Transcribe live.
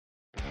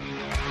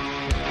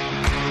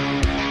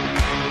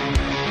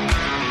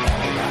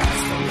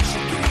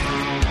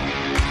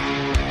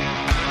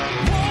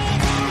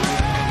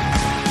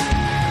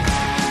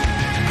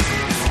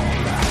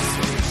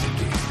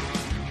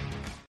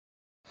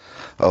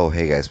Oh,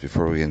 hey guys,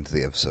 before we get into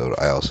the episode,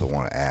 I also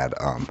want to add,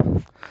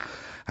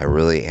 I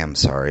really am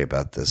sorry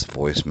about this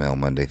voicemail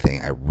Monday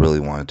thing. I really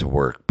wanted to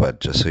work, but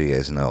just so you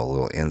guys know, a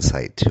little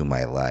insight to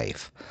my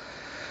life.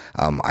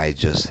 I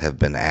just have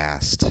been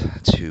asked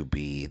to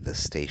be the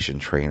station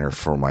trainer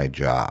for my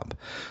job.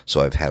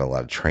 So I've had a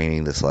lot of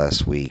training this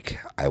last week.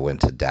 I went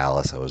to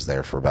Dallas. I was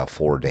there for about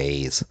 4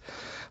 days.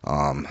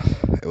 Um,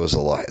 it was a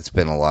lot. It's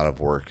been a lot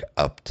of work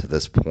up to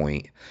this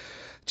point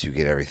to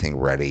get everything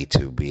ready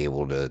to be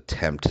able to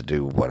attempt to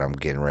do what I'm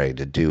getting ready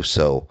to do.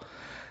 So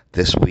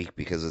this week,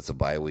 because it's a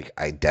bye week,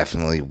 I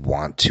definitely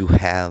want to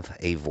have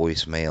a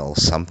voicemail,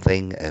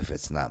 something. If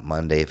it's not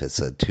Monday, if it's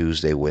a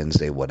Tuesday,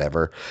 Wednesday,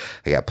 whatever.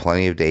 I got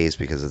plenty of days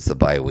because it's the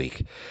bye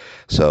week.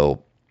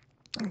 So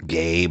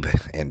Gabe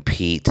and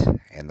Pete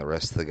and the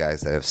rest of the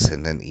guys that have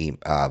sent in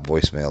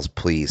voicemails,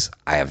 please,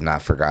 I have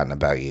not forgotten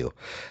about you.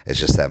 It's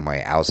just that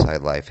my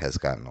outside life has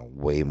gotten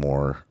way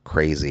more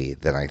crazy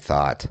than I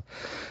thought.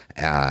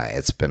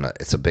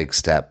 It's a big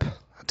step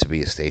to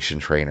be a station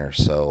trainer,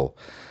 so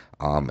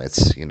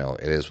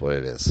it is what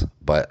it is.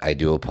 But I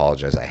do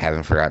apologize. I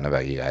haven't forgotten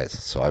about you guys,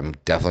 so I'm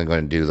definitely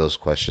going to do those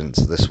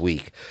questions this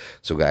week.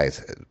 So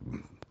guys,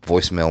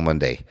 voicemail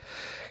Monday.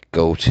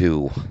 Go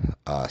to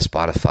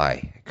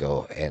Spotify.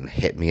 Go and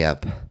hit me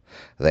up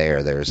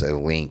there. There's a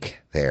link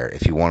there.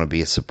 If you want to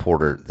be a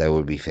supporter, that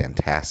would be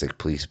fantastic.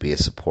 Please be a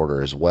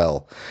supporter as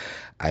well.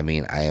 I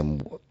mean, I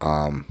am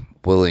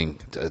willing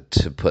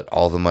to put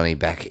all the money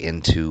back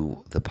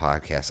into the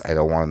podcast. I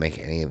don't want to make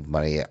any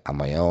money on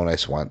my own. I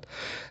just want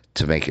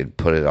to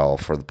put it all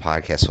for the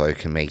podcast so I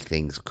can make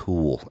things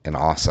cool and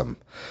awesome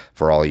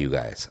for all you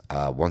guys.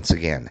 Once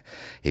again,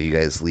 if you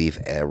guys leave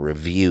a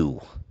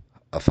review,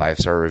 a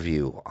 5-star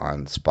review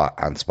on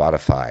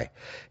Spotify,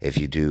 if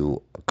you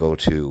do go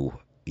to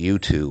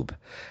YouTube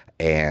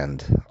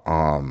and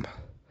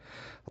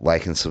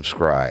like and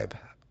subscribe,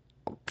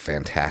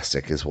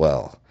 fantastic as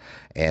well.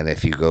 And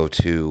if you go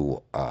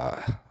to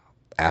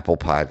Apple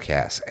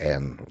Podcasts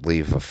and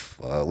leave a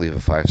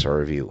 5-star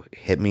review,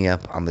 hit me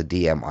up on the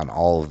DM on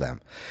all of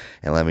them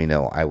and let me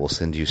know. I will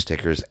send you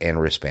stickers and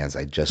wristbands.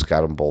 I just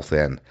got them both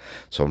in,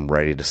 so I'm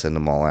ready to send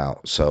them all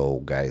out.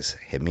 So guys,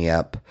 hit me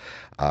up.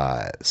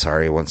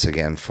 Sorry once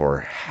again for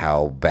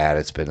how bad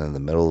it's been in the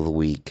middle of the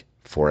week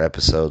for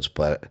episodes,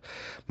 but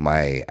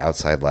my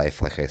outside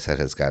life, like I said,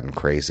 has gotten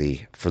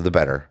crazy for the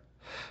better,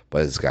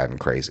 but it's gotten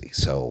crazy.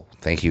 So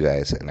thank you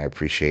guys, and I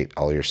appreciate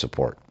all your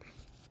support.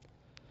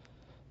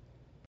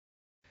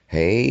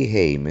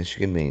 Hey,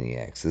 Michigan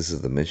Maniacs. This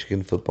is the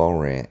Michigan Football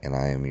Rant, and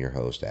I am your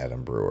host,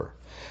 Adam Brewer.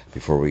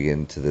 Before we get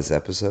into this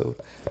episode,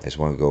 I just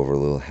want to go over a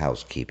little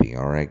housekeeping.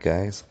 All right,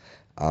 guys?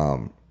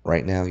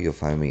 Right now, you'll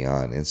find me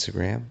on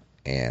Instagram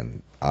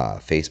and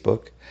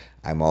Facebook.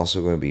 I'm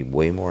also going to be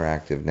way more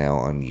active now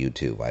on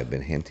YouTube. I've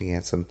been hinting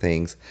at some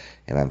things,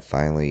 and I'm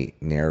finally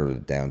narrowed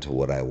it down to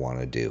what I want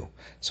to do.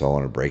 So I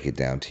want to break it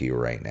down to you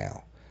right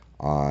now.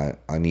 On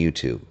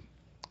YouTube,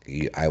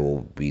 I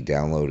will be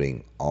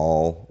downloading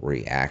all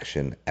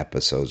reaction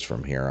episodes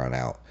from here on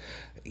out.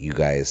 You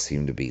guys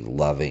seem to be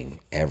loving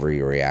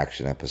every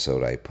reaction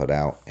episode I put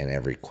out, and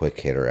every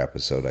quick hitter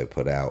episode I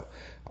put out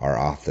are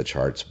off the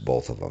charts,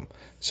 both of them.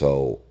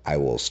 So I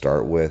will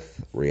start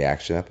with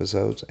reaction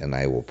episodes, and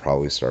I will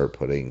probably start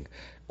putting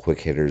quick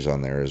hitters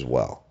on there as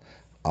well.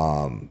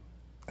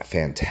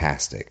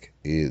 Fantastic.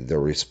 The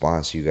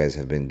response you guys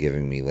have been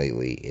giving me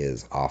lately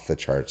is off the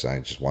charts, and I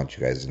just want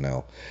you guys to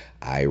know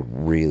I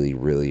really,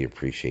 really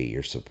appreciate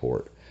your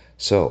support.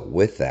 So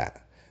with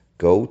that,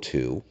 go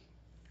to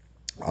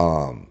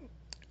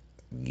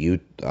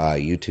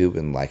YouTube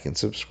and like and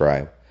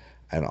subscribe,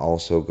 and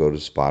also go to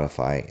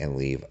Spotify and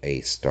leave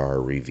a star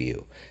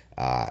review.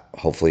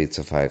 Hopefully it's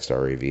a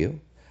 5-star review.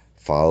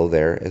 Follow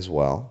there as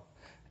well,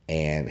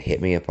 and hit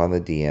me up on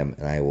the DM,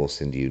 and I will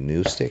send you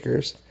new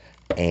stickers.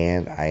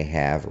 And I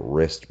have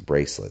wrist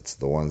bracelets,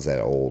 the ones that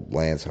old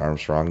Lance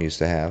Armstrong used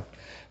to have,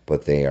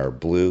 but they are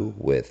blue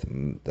with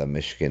the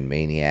Michigan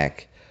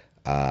Maniac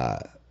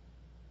on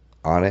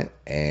it.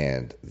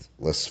 And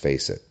let's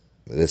face it,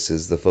 this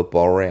is the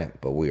football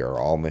rant, but we are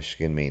all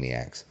Michigan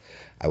Maniacs.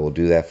 I will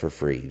do that for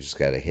free. You just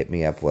got to hit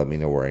me up, let me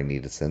know where I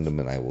need to send them,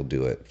 and I will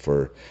do it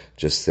for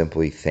just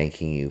simply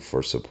thanking you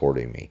for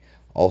supporting me.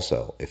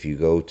 Also, if you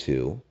go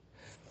to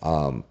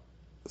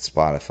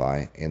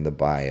Spotify, in the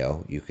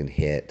bio, you can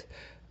hit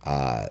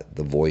the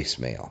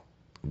voicemail.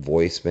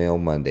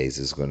 Voicemail Mondays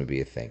is going to be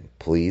a thing.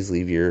 Please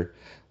leave your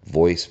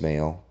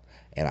voicemail,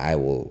 and I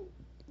will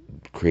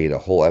create a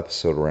whole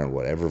episode around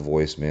whatever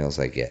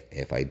voicemails I get.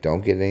 If I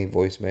don't get any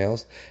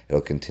voicemails,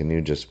 it'll continue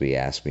to just be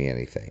Ask Me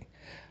Anything.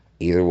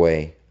 Either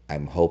way,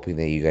 I'm hoping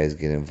that you guys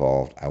get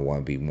involved. I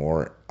want to be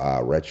more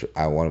I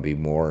want to be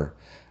more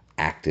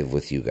active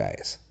with you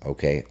guys.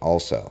 Okay.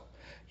 Also,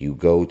 you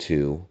go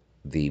to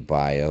the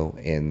bio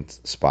in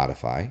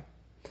Spotify,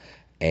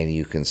 and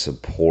you can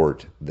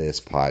support this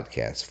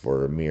podcast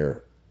for a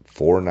mere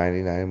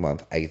 $4.99 a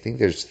month. I think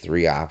there's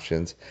 3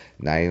 options: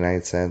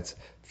 99 cents,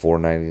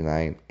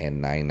 $4.99,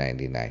 and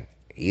 $9.99.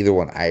 Either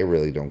one, I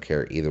really don't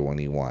care. Either one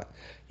you want.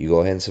 You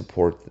go ahead and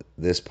support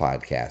this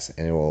podcast,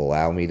 and it will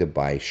allow me to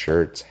buy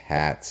shirts,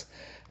 hats,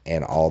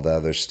 and all the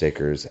other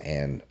stickers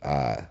and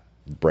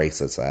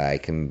bracelets that I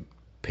can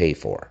pay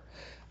for.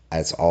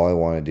 That's all I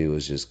want to do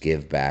is just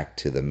give back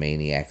to the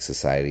Maniac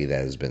Society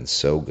that has been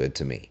so good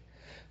to me.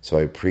 So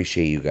I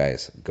appreciate you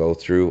guys. Go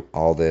through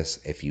all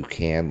this. If you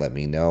can, let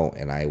me know,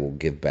 and I will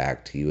give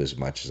back to you as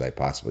much as I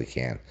possibly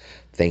can.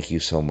 Thank you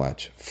so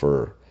much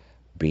for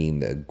being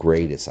the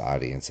greatest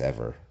audience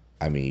ever.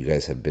 I mean, you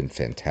guys have been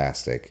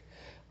fantastic.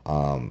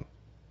 Um,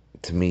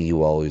 to me, you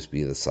will always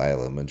be the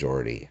silent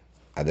majority.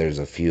 There's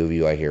a few of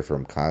you I hear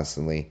from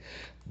constantly,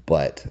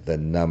 but the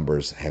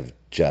numbers have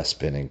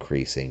just been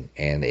increasing,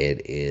 and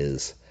it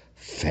is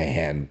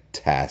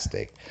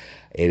fantastic.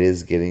 It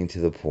is getting to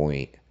the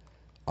point.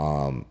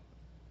 Um,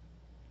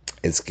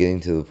 it's getting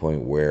to the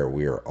point where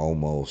we are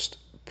almost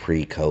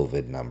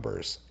pre-COVID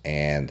numbers,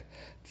 and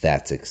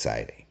that's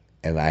exciting.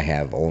 And I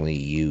have only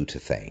you to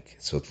thank.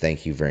 So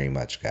thank you very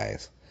much,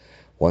 guys.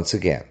 Once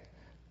again,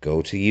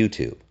 go to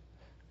YouTube,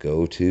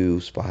 go to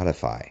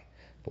Spotify,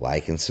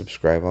 like and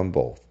subscribe on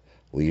both,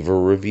 leave a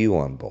review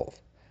on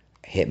both.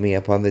 Hit me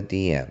up on the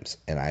DMs,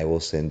 and I will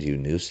send you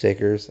new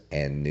stickers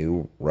and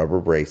new rubber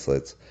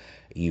bracelets.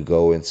 You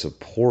go and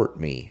support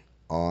me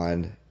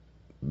on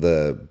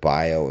the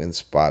bio in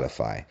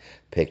Spotify.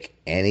 Pick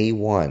any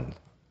one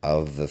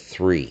of the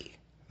three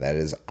that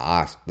is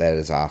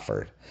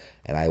offered,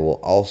 and I will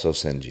also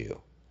send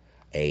you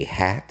a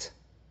hat.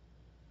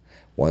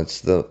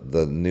 Once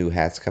the new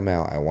hats come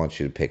out, I want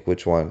you to pick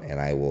which one, and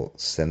I will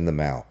send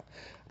them out.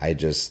 I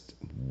just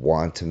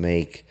want to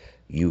make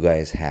you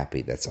guys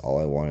happy. That's all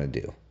I want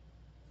to do.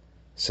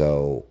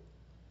 So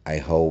I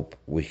hope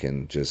we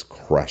can just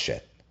crush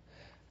it.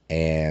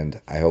 And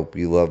I hope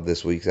you love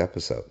this week's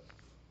episode.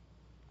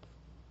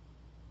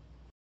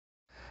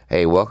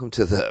 Hey, welcome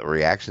to the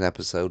reaction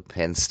episode,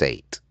 Penn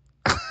State.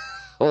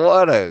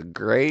 What a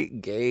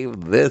great game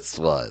this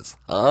was,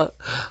 huh?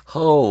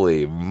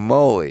 Holy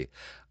moly.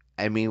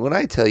 I mean, when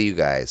I tell you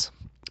guys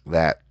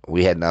that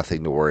we had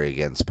nothing to worry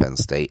against Penn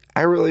State,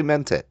 I really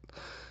meant it.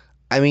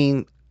 I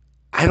mean,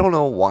 I don't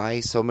know why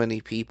so many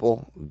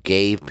people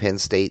gave Penn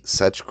State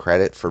such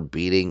credit for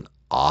beating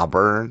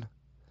Auburn.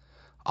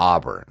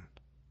 Auburn.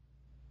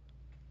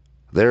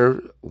 They're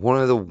one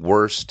of the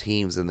worst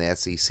teams in the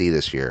SEC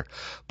this year,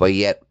 but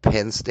yet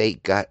Penn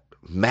State got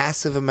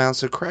massive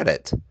amounts of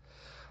credit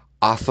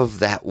off of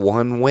that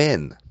one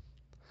win.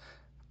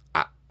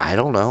 I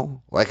don't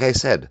know. Like I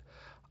said,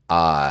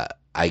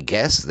 I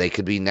guess they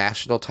could be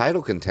national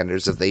title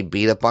contenders if they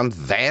beat up on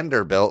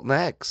Vanderbilt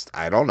next.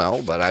 I don't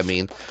know, but I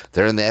mean,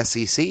 they're in the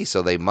SEC,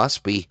 so they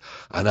must be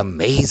an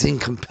amazing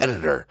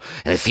competitor.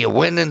 And if you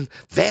win in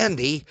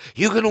Vandy,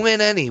 you can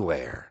win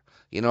anywhere.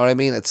 You know what I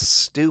mean? It's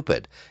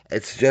stupid.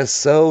 It's just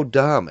so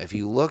dumb. If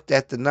you looked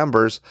at the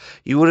numbers,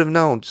 you would have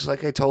known, just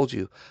like I told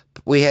you,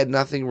 we had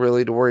nothing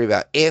really to worry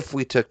about if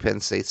we took Penn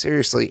State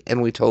seriously,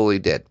 and we totally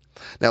did.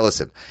 Now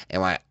listen,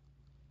 am I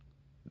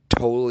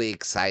totally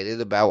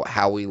excited about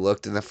how we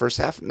looked in the first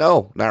half?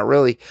 No, not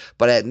really.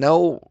 But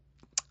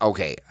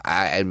okay,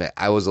 I admit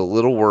I was a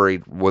little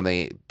worried when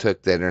they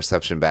took the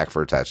interception back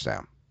for a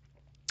touchdown.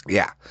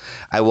 Yeah,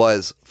 I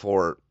was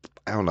for,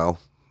 I don't know,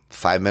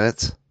 5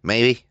 minutes,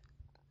 maybe.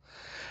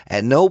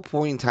 At no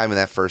point in time in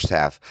that first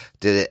half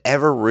did it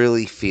ever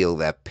really feel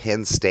that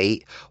Penn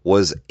State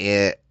was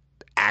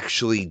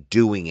actually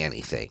doing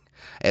anything.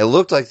 It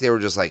looked like they were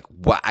just like,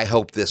 well, I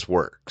hope this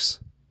works.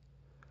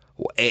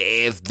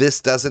 If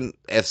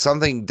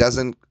something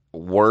doesn't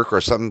work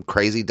or something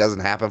crazy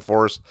doesn't happen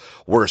for us,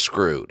 we're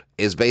screwed.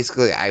 Is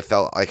basically I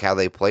felt like how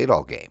they played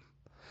all game.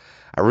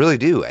 I really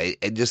do.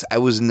 I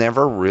was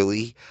never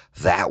really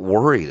that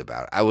worried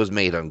about it. I was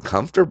made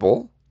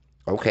uncomfortable.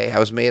 Okay, I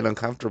was made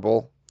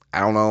uncomfortable. I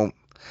don't know.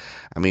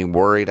 I mean,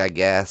 worried, I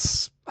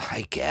guess.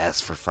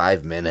 For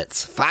 5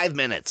 minutes. 5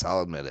 minutes,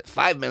 I'll admit it.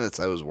 5 minutes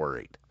I was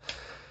worried.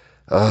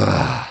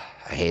 Ugh,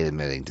 I hate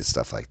admitting to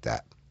stuff like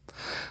that.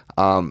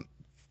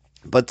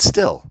 But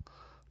still,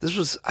 they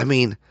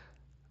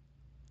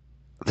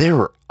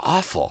were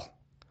awful.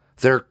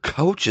 Their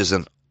coach is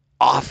an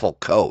awful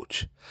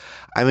coach.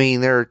 I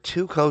mean, there are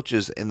two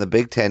coaches in the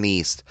Big Ten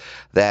East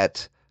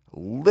that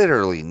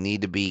literally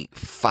need to be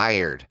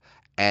fired,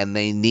 and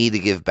they need to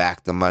give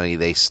back the money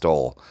they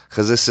stole,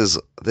 because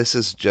this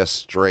is just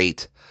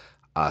straight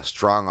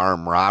strong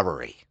arm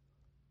robbery.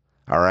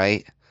 All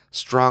right,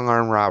 strong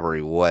arm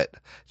robbery. What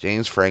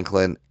James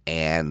Franklin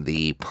and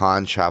the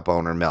pawn shop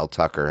owner Mel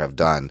Tucker have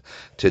done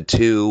to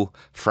two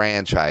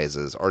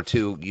franchises or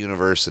two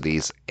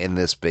universities in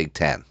this Big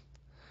Ten.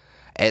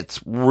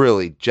 It's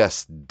really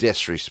just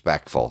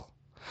disrespectful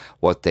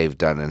what they've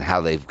done and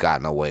how they've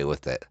gotten away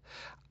with it.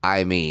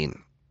 I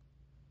mean,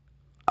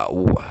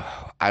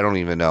 I don't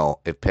even know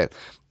if at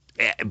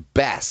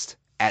best,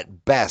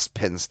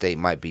 Penn State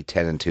might be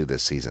 10-2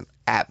 this season.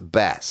 At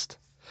best.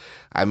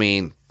 I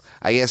mean,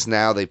 I guess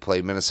now they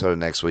play Minnesota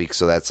next week,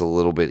 so that's a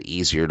little bit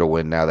easier to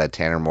win now that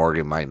Tanner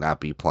Morgan might not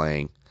be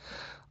playing.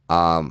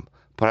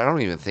 But I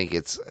don't even think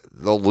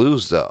they'll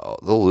lose to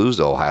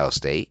Ohio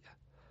State.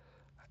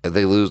 If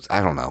they lose,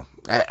 I don't know.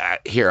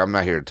 I'm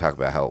not here to talk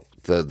about how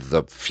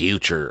the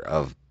future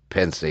of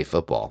Penn State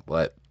football,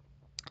 but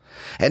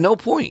at no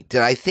point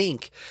did I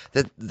think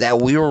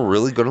that we were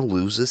really going to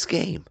lose this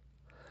game.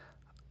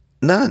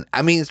 None.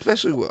 I mean,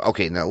 especially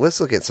okay. Now let's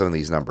look at some of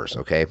these numbers.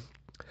 Okay,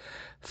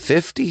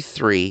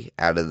 53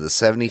 out of the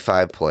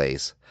 75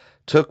 plays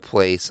took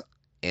place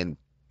in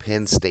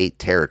Penn State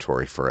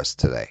territory for us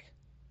today.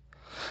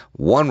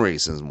 One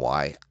reason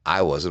why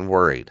I wasn't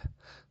worried.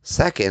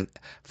 Second,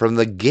 from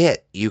the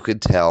get, you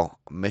could tell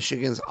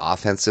Michigan's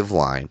offensive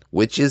line,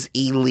 which is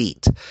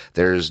elite.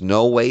 There is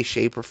no way,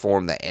 shape, or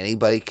form that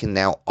anybody can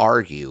now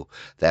argue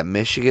that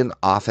Michigan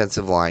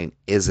offensive line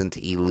isn't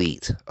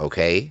elite,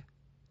 okay?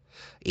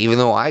 Even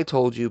though I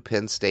told you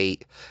Penn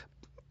State,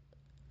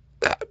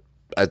 uh,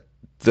 uh,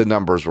 the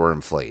numbers were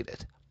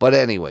inflated. But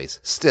anyways,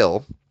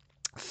 still,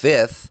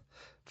 fifth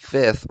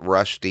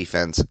rush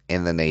defense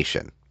in the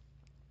nation.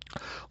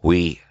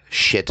 We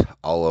shit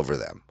all over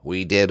them.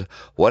 We did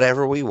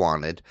whatever we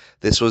wanted.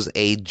 This was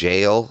a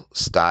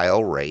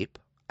jail-style rape.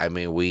 I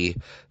mean, we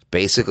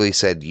basically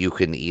said you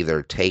can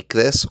either take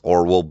this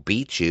or we'll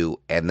beat you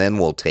and then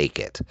we'll take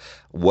it.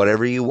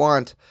 Whatever you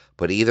want,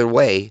 but either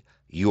way,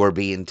 you are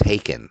being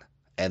taken.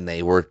 And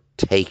they were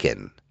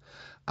taken.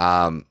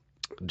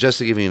 Just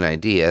to give you an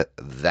idea,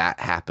 that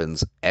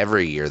happens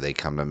every year they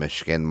come to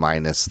Michigan,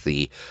 minus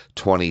the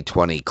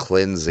 2020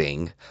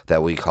 cleansing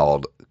that we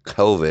called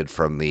COVID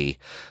from the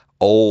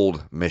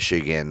old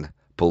Michigan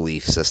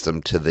belief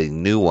system to the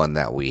new one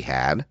that we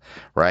had,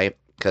 right?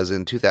 Because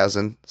in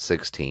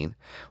 2016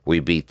 we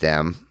beat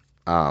them.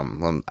 I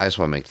just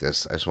want to make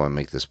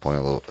this point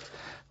a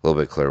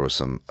little bit clear with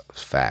some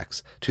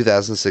facts.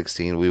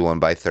 2016 we won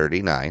by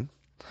 39.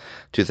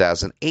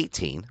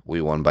 2018,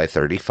 we won by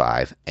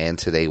 35, and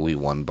today we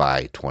won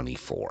by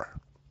 24.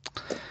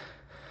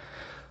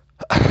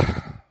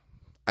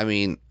 I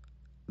mean,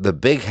 the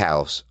big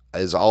house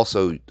is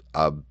also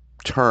a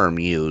term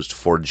used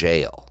for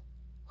jail.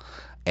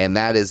 And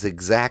that is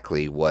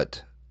exactly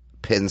what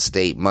Penn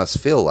State must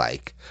feel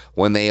like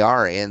when they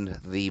are in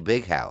the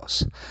big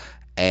house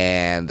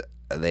and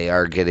they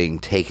are getting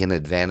taken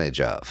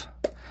advantage of.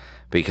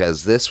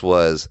 Because this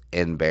was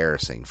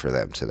embarrassing for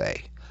them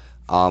today.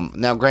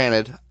 Now,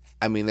 granted,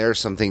 I mean, there are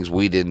some things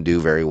we didn't do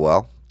very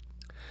well.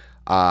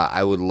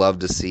 I would love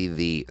to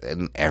see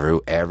and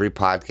every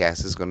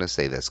podcast is going to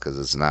say this because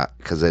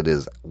it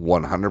is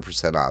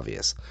 100%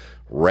 obvious.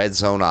 Red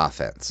zone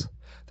offense.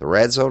 The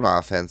red zone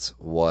offense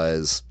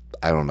was,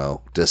 I don't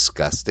know,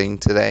 disgusting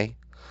today.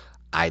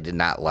 I did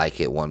not like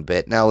it one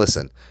bit. Now,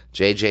 listen,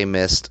 JJ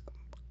missed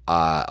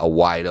a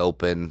wide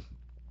open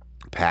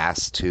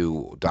pass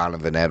to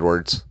Donovan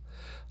Edwards.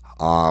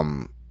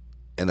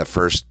 In the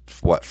first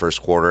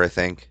quarter, I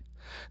think,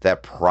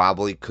 that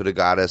probably could have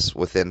got us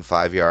within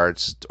 5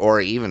 yards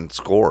or even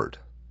scored.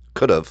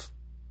 Could have.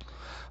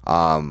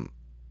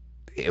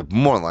 It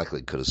more than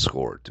likely could have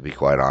scored, to be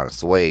quite honest.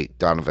 The way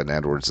Donovan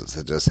Edwards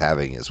is just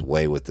having his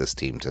way with this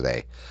team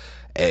today,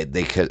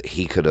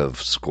 he could have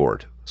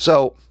scored.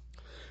 So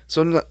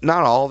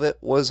not all of it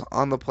was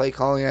on the play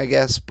calling, I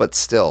guess, but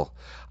still,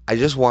 I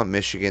just want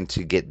Michigan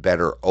to get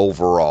better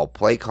overall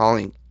play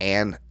calling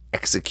and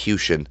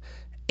execution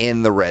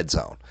in the red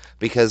zone.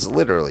 Because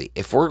literally,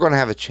 if we're going to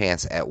have a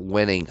chance at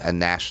winning a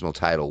national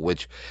title,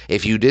 which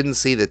if you didn't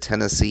see the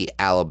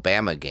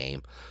Tennessee-Alabama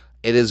game,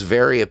 it is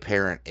very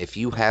apparent if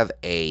you have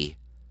a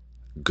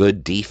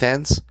good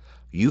defense,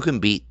 you can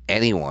beat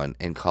anyone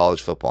in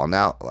college football.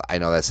 Now, I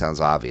know that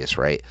sounds obvious,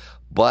 right?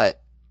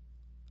 But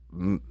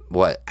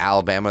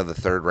Alabama, the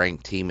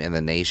third-ranked team in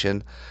the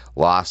nation,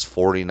 lost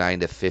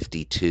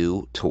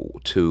 49-52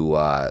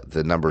 to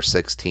the number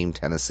 6 team,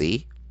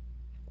 Tennessee.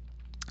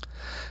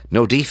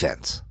 No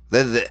defense.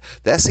 The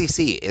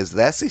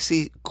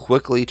SEC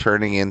quickly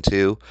turning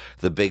into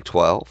the Big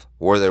 12,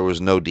 where there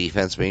was no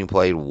defense being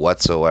played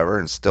whatsoever,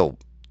 and still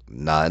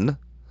none?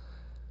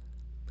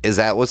 Is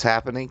that what's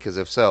happening? Because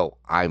if so,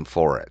 I'm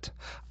for it.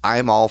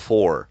 I'm all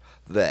for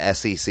the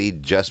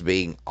SEC just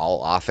being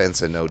all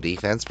offense and no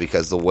defense,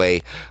 because the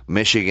way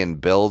Michigan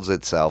builds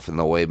itself and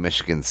the way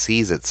Michigan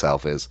sees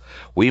itself is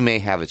we may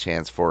have a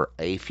chance for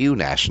a few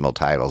national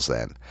titles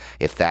then,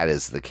 if that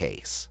is the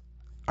case.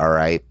 All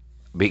right?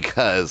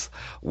 Because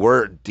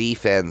our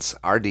defense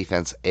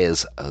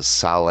is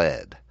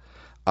solid.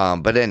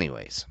 But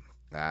anyways,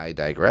 I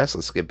digress.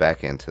 Let's get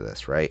back into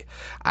this, right?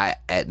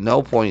 At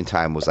no point in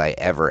time was I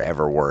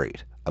ever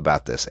worried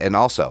about this. And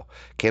also,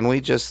 can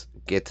we just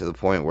get to the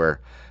point where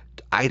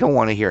I don't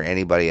want to hear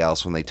anybody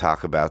else when they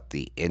talk about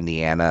the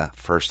Indiana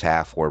first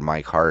half where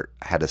Mike Hart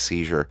had a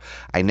seizure.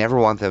 I never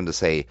want them to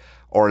say,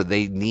 or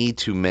they need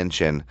to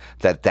mention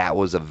that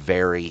was a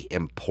very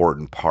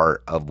important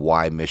part of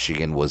why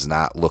Michigan was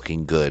not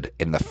looking good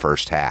in the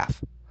first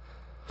half.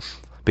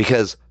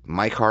 Because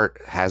Mike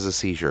Hart has a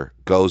seizure,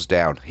 goes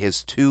down.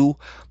 His 2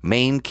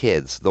 main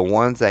kids, the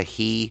ones that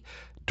he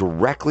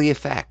directly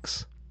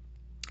affects,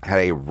 had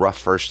a rough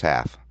first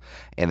half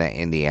in that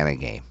Indiana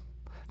game.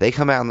 They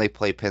come out and they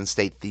play Penn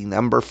State, the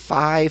number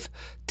 5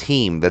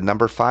 team, the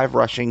number 5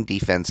 rushing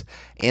defense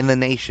in the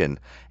nation,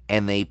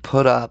 and they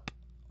put up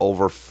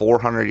over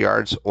 400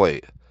 yards.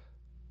 Wait,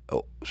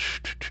 oh,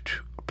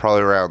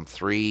 probably around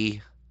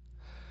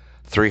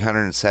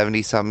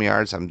 370 something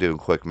yards. I'm doing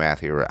quick math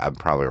here. I'm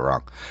probably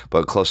wrong,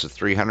 but close to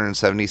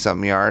 370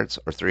 something yards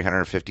or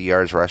 350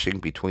 yards rushing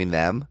between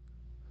them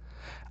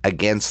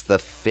against the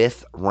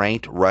fifth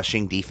ranked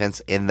rushing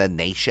defense in the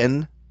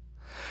nation.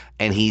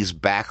 And he's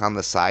back on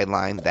the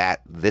sideline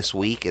that this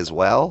week as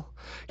well.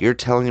 You're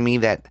telling me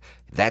that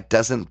that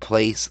doesn't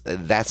place,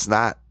 that's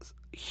not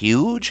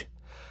huge?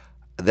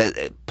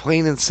 That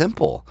plain and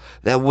simple.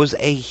 That was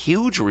a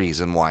huge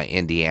reason why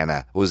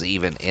Indiana was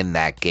even in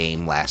that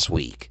game last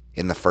week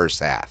in the first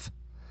half.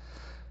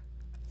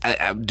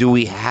 Do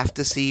we have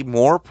to see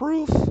more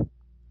proof?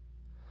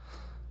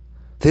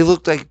 They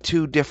looked like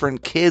two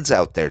different kids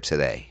out there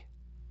today.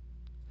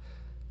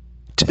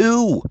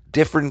 Two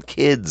different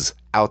kids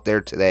out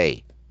there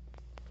today.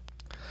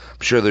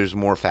 I'm sure there's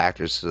more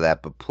factors to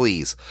that, but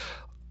please,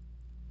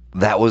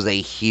 that was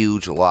a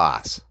huge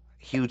loss.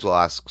 Huge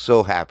loss.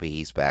 So happy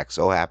he's back.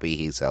 So happy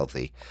he's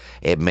healthy.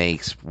 It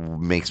makes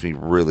me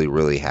really,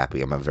 really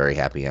happy. I'm a very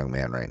happy young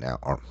man right now.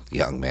 Or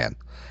young man.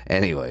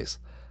 Anyways,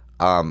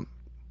 let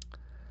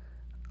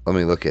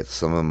me look at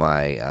some of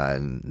my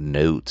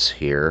notes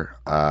here.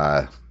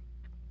 I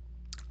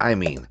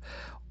mean,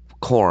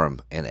 Corum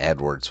and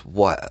Edwards,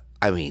 what?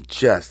 I mean,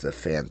 just a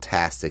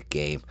fantastic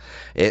game.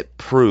 It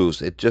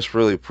just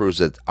really proves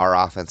that our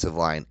offensive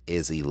line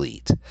is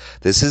elite.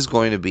 This is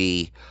going to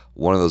be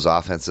one of those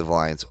offensive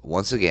lines,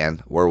 once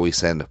again, where we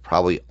send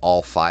probably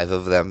all five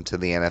of them to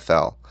the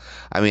NFL.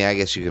 I mean, I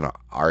guess you can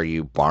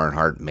argue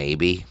Barnhart,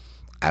 maybe.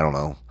 I don't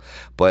know.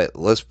 But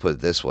let's put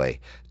it this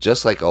way.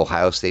 Just like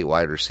Ohio State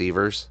wide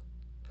receivers,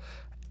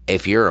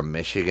 if you're a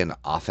Michigan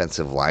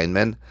offensive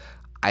lineman,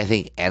 I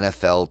think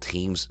NFL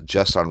teams,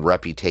 just on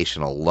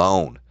reputation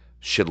alone,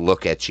 should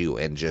look at you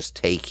and just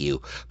take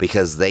you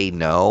because they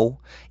know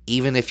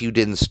even if you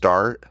didn't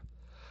start,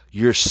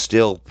 you're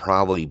still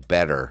probably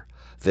better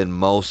than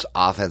most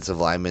offensive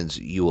linemen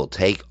you will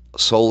take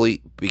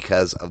solely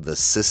because of the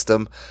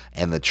system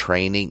and the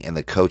training and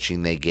the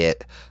coaching they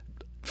get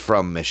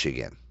from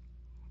Michigan.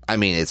 I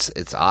mean,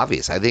 it's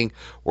obvious. I think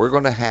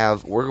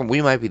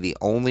we might be the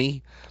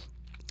only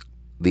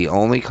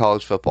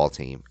college football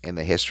team in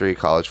the history of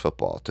college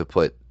football to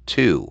put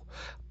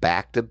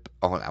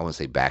I want to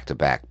say back to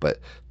back, but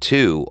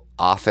two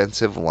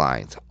offensive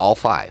lines, all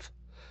five,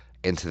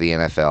 into the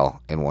NFL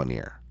in 1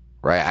 year,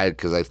 right?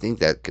 Because I think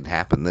that can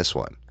happen this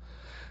one.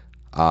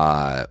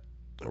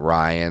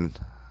 Ryan,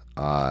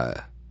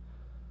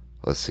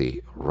 let's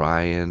see,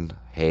 Ryan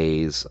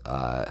Hayes,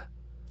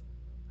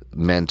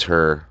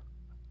 Mentor,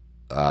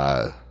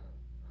 yeah,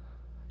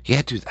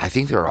 dude, I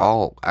think they're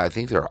all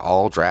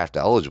draft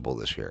eligible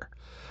this year.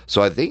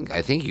 So I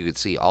think you could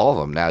see all of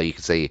them. Now you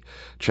could say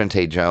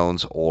Trente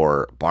Jones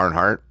or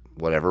Barnhart,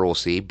 whatever we'll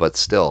see, but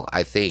still,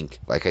 I think,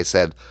 like I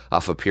said,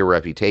 off of pure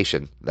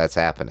reputation, that's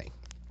happening.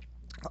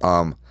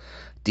 Um,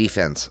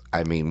 Defense,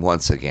 I mean,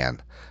 once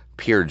again,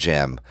 pure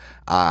gem.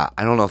 I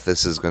don't know if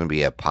this is going to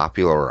be a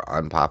popular or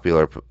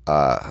unpopular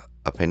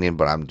opinion,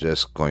 but I'm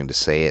just going to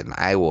say it, and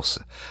I'm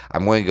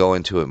going to go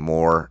into it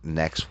more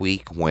next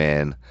week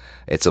when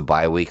it's a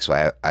bye week,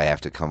 so I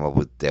have to come up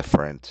with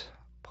different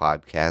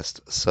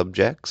podcast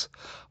subjects.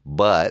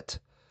 But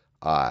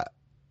not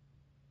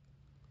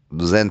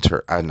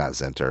Zenter,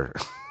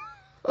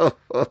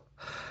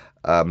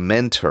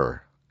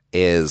 Mentor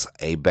is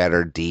a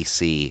better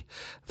DC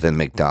than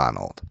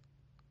McDonald.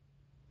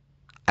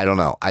 I don't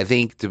know. I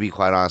think, to be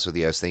quite honest with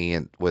you, I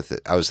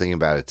was thinking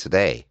about it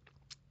today.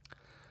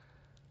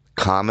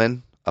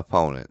 Common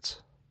opponents,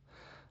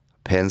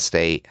 Penn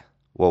State,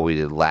 what we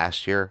did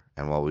last year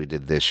and what we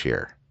did this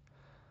year.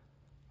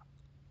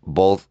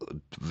 Both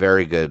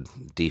very good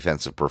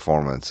defensive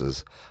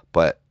performances,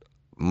 but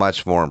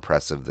much more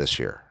impressive this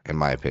year, in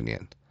my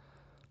opinion.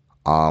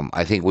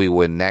 I think we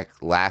win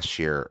last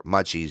year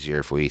much easier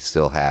if we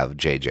still have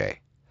JJ.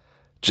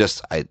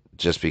 Just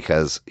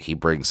because he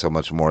brings so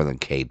much more than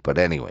Cade. But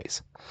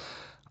anyways,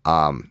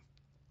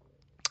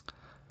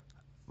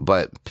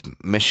 but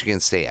Michigan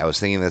State, I was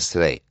thinking this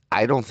today.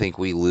 I don't think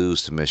we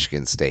lose to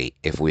Michigan State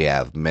if we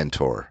have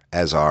Mentor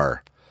as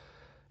our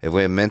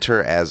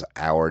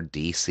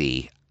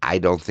DC. I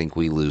don't think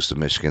we lose to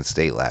Michigan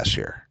State last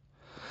year.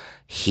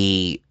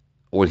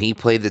 When he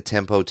played the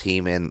tempo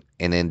team in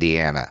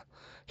Indiana,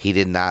 he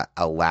did not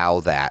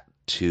allow that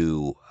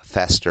to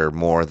fester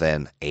more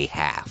than a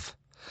half.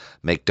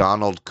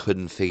 McDonald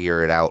couldn't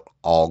figure it out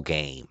all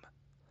game.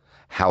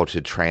 How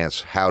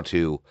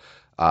to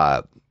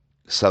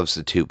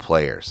substitute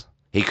players.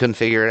 He couldn't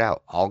figure it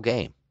out all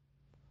game.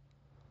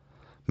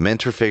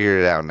 Mentor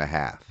figured it out in a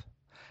half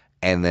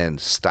and then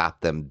stopped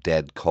them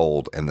dead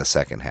cold in the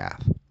second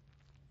half.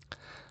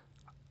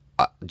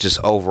 Just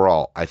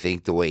overall, I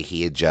think the way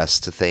he adjusts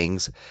to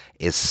things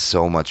is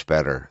so much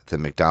better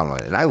than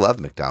McDonald. And I love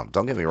McDonald.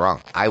 Don't get me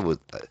wrong. I was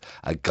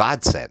a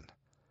godsend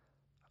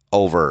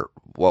over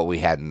what we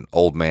had in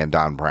old man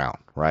Don Brown,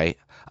 right?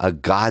 A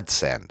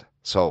godsend.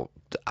 So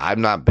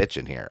I'm not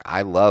bitching here.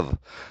 I love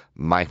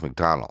Mike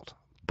McDonald,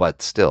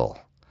 but still,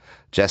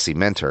 Jesse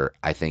Minter,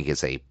 I think,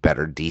 is a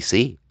better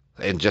DC.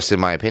 And just in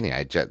my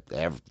opinion,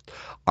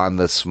 on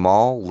the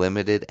small,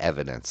 limited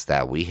evidence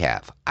that we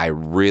have, I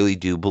really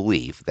do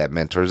believe that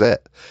Minter's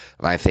it.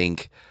 And I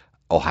think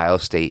Ohio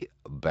State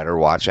better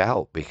watch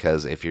out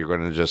because if you're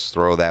going to just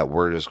throw that,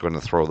 we're just going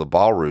to throw the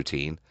ball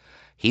routine,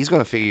 he's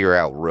going to figure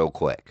out real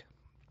quick.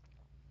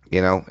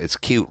 It's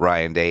cute,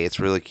 Ryan Day. It's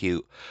really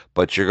cute,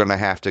 but you're going to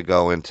have to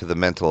go into the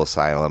mental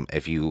asylum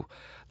if you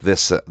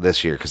this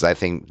year because I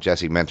think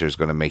Jesse Minter is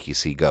going to make you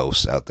see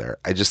ghosts out there.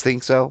 I just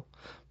think so.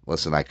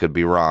 Listen, I could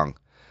be wrong,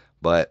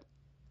 but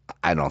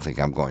I don't think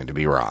I'm going to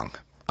be wrong.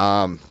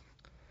 I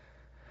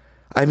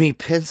mean,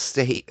 Penn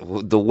State,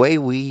 the way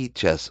we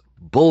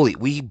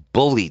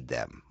bullied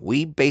them.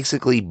 We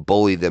basically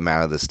bullied them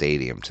out of the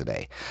stadium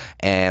today.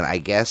 And I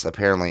guess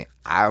apparently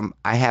I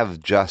have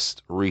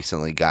just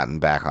recently gotten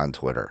back on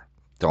Twitter.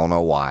 Don't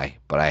know why,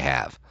 but I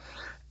have.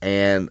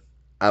 And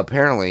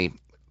apparently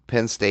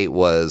Penn State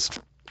was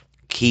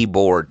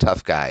keyboard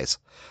tough guys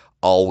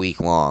all week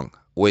long,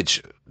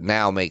 which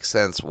now makes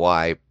sense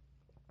why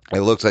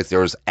it looks like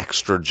there was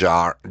extra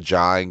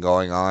jawing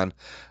going on.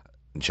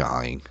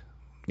 Jawing.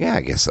 Yeah,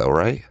 I guess so,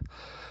 right?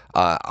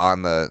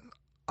 On the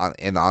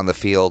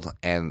field,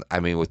 and I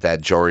mean with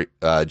that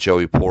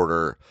Joey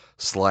Porter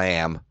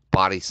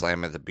body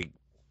slam at the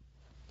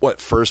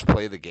first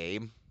play of the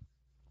game.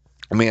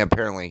 I mean,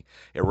 apparently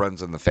it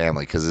runs in the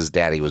family because his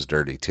daddy was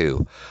dirty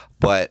too,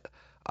 but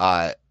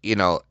now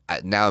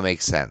it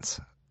makes sense.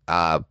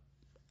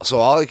 So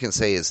all I can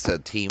say is to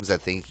teams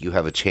that think you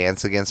have a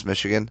chance against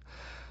Michigan,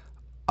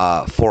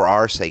 for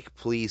our sake,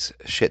 please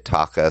shit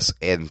talk us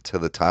into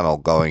the tunnel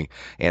going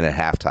in at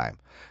halftime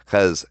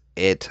because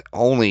it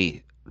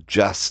only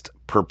just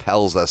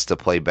propels us to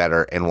play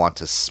better and want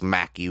to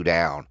smack you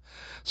down.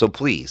 So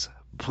please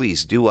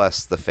do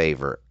us the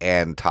favor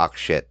and talk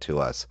shit to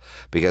us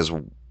because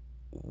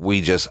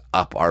we just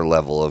up our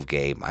level of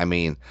game. I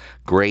mean,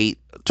 great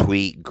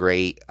tweet,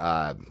 great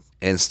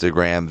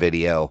Instagram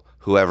video,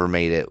 whoever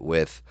made it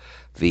with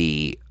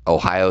the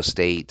Ohio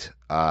State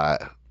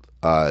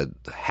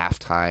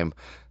halftime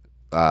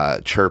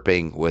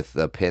chirping with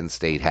the Penn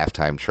State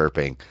halftime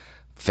chirping.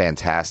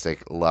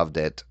 Fantastic. Loved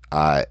it.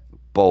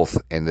 Both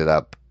ended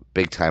up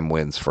big time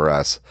wins for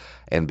us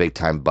and big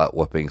time butt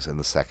whoopings in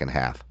the second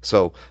half.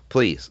 So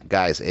please,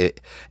 guys,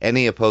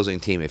 any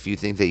opposing team, if you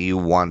think that you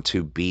want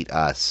to beat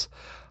us,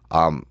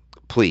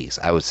 please,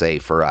 I would say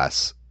for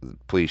us,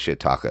 please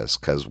shit talk us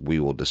because we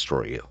will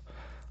destroy you.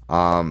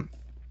 What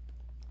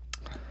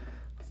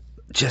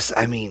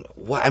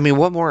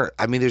more?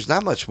 I mean, there's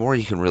not much more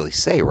you can really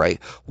say, right?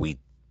 We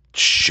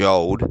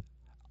showed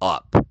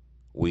up.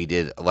 We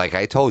did, like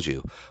I told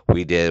you,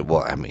 we did.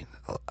 Well, I mean,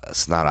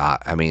 it's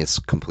not. I mean, it's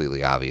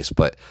completely obvious,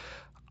 but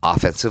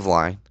offensive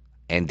line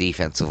and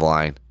defensive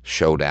line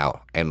showed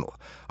out. And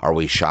are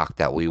we shocked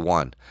that we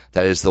won?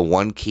 That is the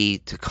one key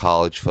to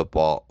college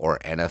football or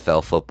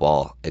NFL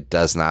football. It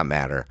does not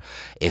matter.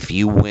 If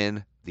you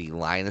win the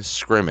line of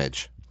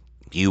scrimmage,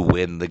 you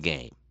win the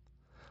game.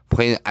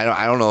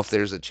 I don't know if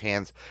there's a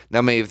chance.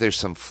 Now, maybe if there's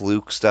some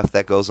fluke stuff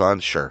that goes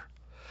on, sure.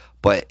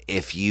 But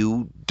if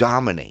you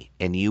dominate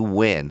and you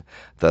win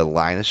the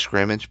line of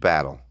scrimmage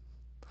battle,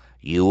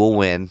 you will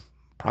win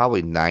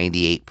probably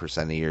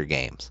 98% of your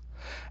games.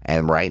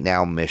 And right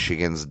now,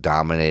 Michigan's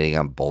dominating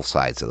on both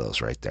sides of those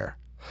right there.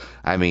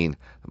 I mean,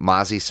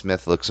 Mozzie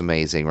Smith looks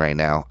amazing right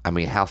now. I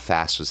mean, how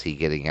fast was he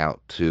getting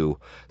out to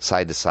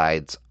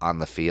sides on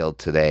the field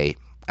today?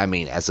 I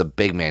mean, as a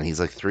big man, he's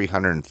like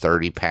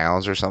 330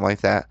 pounds or something like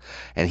that.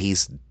 And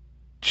he's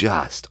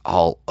just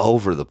all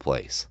over the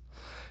place.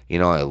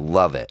 I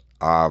love it.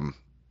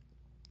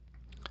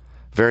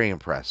 Very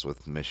impressed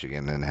with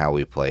Michigan and how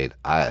we played.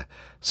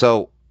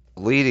 So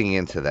leading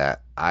into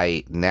that,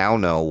 I now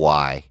know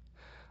why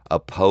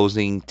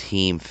opposing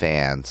team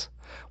fans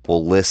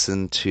will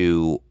listen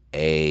to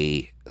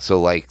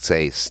like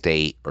say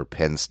State or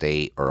Penn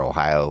State or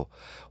Ohio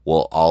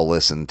will all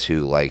listen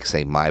to like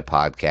say my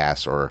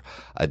podcast or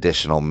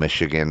additional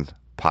Michigan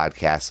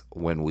podcasts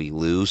when we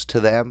lose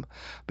to them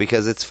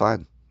because it's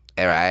fun.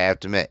 And I have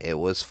to admit, it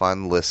was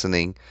fun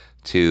listening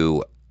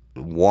to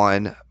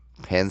one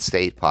Penn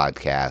State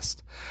podcast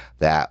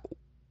that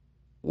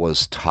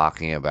was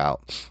talking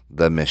about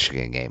the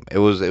Michigan game. It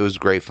was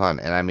great fun.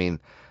 And I mean,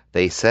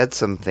 they said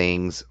some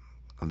things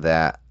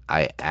that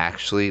I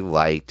actually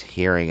liked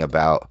hearing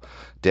about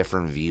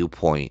different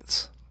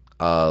viewpoints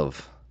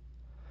of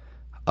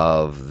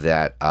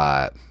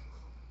that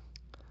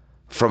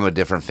from a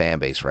different fan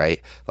base,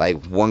 right?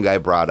 Like one guy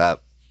brought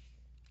up,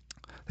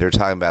 they were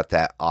talking about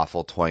that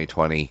awful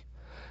 2020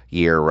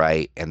 year,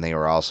 right? And they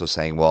were also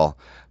saying, well,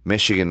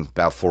 Michigan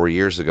about 4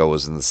 years ago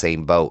was in the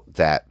same boat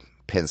that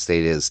Penn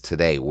State is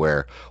today,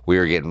 where we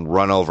were getting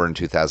run over in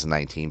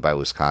 2019 by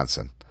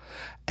Wisconsin.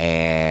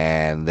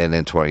 And then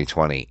in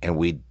 2020, and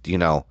we,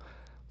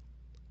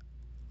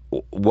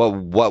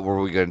 what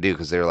were we going to do?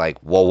 Because they're like,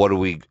 well,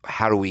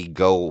 how do we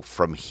go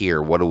from here?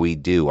 What do we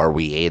do? Are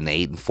we an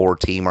 8-4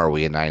 team? Are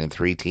we a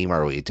 9-3 team?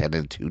 Are we a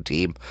 10-2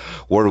 team?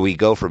 Where do we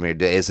go from here?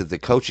 Is it the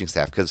coaching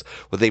staff? Because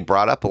what they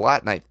brought up a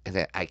lot,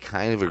 and I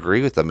kind of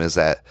agree with them, is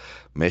that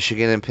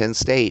Michigan and Penn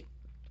State,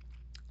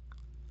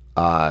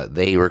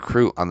 they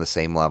recruit on the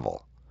same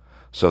level.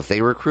 So if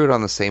they recruit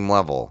on the same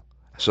level,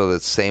 so the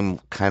same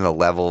kind of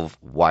level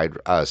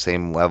of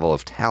same level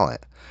of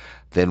talent,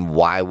 then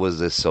why was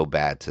this so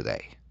bad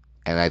today?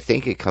 And I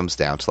think it comes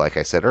down to, like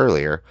I said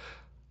earlier,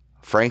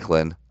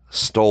 Franklin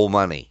stole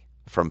money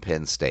from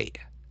Penn State.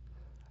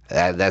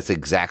 That's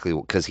exactly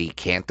because he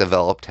can't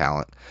develop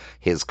talent.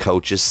 His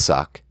coaches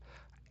suck,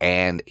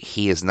 and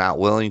he is not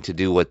willing to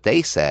do what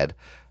they said.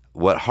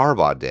 What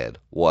Harbaugh did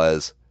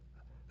was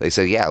they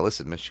said, yeah,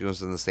 listen, Michigan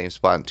was in the same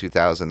spot in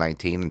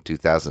 2019 and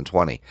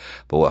 2020.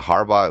 But what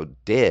Harbaugh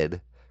did,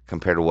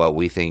 compared to what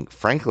we think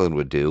Franklin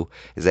would do,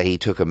 is that he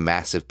took a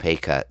massive pay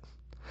cut.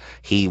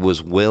 He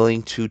was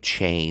willing to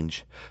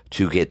change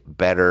to get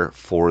better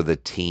for the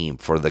team,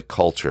 for the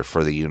culture,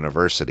 for the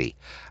university.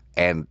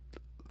 And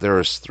there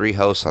was three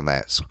hosts on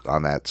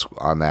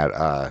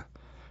that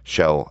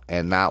show,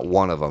 and not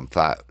one of them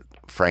thought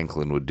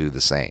Franklin would do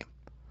the same.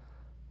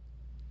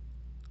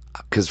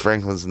 Because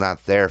Franklin's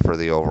not there for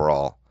the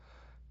overall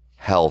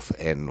health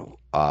and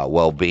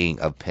well-being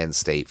of Penn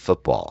State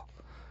football.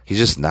 He's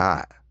just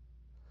not.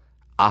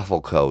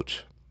 Awful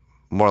coach.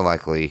 More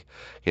likely,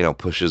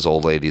 pushes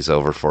old ladies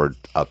over for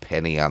a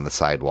penny on the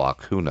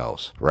sidewalk. Who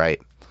knows, right?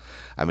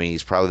 I mean,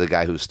 he's probably the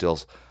guy who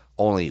steals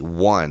only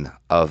one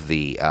of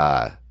the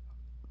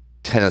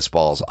tennis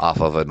balls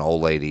off of an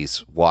old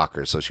lady's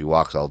walker, so she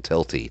walks all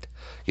tilted,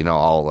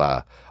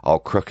 all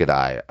crooked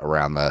eye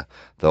around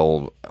the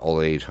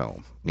old age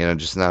home.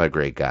 Just not a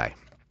great guy,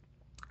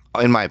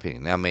 in my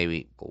opinion. Now,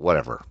 maybe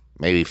whatever,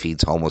 maybe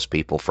feeds homeless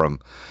people from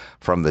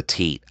the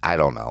teat. I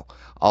don't know.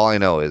 All I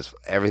know is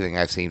everything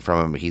I've seen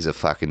from him, he's a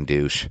fucking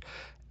douche.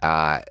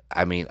 I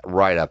mean,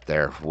 right up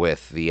there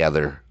with the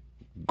other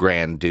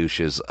grand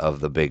douches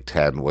of the Big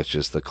Ten, which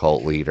is the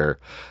cult leader,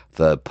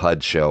 the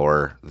pud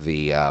shower,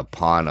 the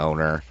pawn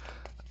owner,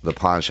 the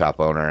pawn shop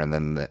owner, and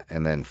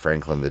then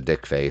Franklin the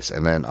dick face,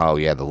 and then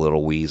the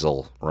little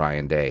weasel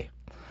Ryan Day.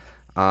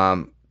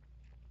 But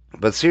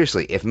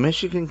seriously, if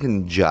Michigan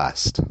can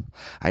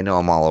I know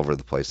I'm all over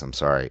the place. I'm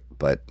sorry,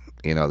 but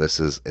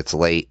it's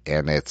late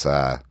and it's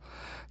a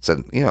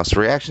it's a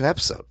reaction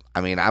episode. I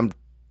mean,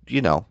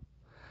 you know,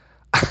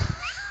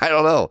 I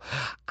don't know.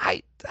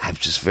 I'm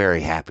just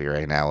very happy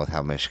right now with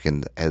how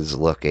Michigan is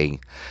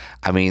looking.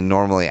 I mean,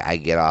 normally I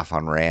get off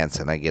on rants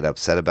and I get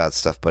upset about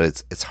stuff, but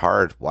it's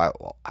hard. Why?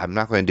 I'm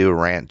not going to do a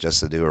rant just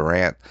to do a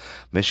rant.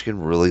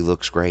 Michigan really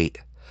looks great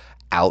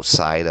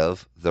outside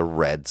of the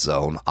red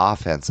zone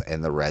offense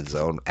and the red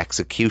zone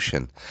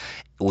execution.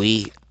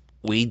 We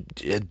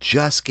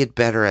just get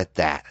better at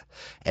that,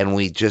 and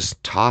we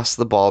just toss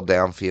the ball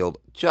downfield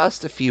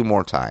just a few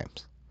more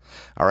times.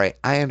 All right,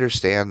 I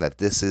understand that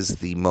this is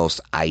the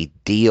most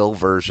ideal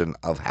version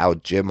of how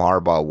Jim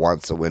Harbaugh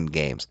wants to win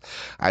games.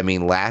 I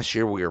mean, last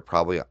year we were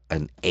probably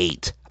an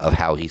 8 of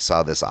how he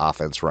saw this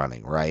offense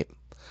running, right?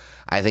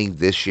 I think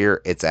this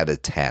year it's at a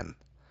 10.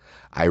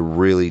 I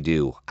really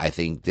do. I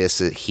think this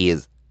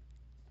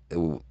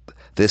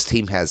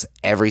team has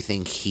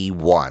everything he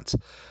wants.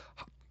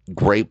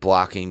 Great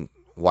blocking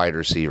wide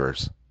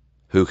receivers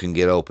who can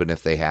get open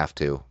if they have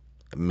to,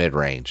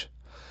 mid-range.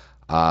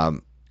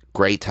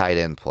 Great tight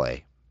end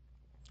play.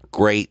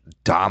 Great,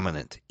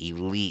 dominant,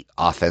 elite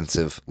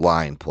offensive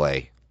line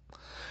play.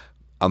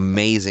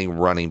 Amazing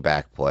running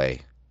back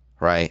play,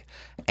 right?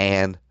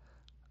 And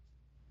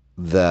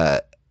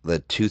the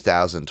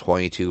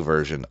 2022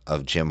 version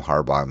of Jim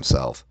Harbaugh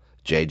himself,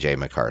 J.J.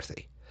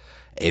 McCarthy.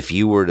 If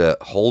you were to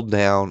hold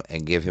down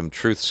and give him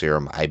truth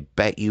serum, I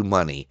bet you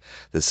money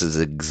this is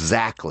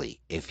exactly,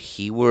 if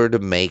he were to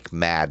make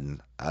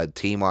Madden a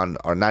team on,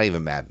 or not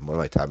even Madden, what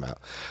am I talking about?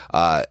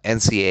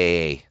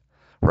 NCAA,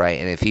 right?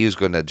 And if he was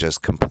going to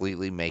just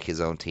completely make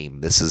his own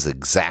team, this is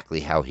exactly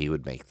how he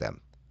would make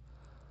them.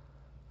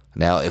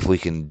 Now, if we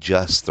can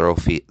just throw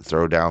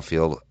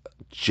downfield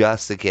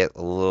just to get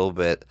a little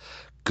bit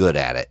good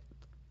at it,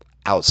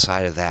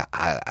 outside of that,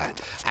 I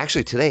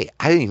actually today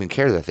I didn't even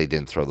care that they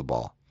didn't throw the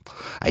ball.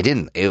 I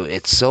didn't.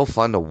 It's so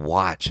fun to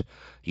watch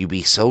you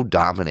be so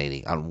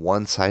dominating on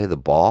one side of the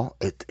ball.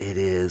 It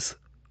is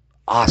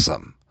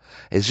awesome.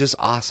 It's just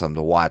awesome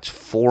to watch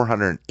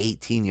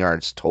 418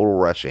 yards total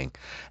rushing,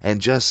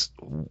 and just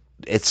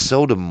it's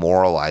so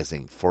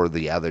demoralizing for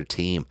the other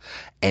team.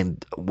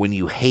 And when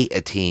you hate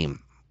a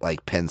team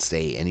like Penn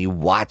State and you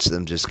watch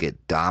them just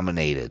get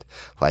dominated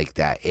like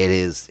that,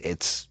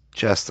 it's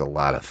just a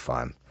lot of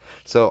fun.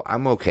 So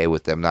I'm okay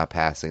with them not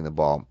passing the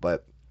ball,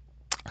 but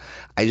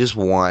I just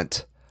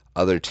want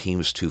other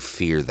teams to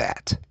fear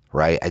that,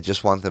 right? I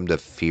just want them to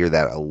fear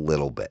that a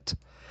little bit.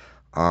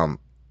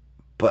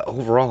 But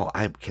overall,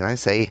 can I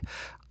say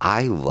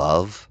I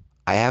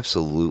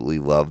absolutely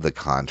love the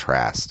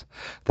contrast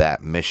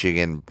that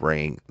Michigan,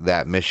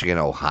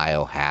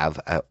 Ohio have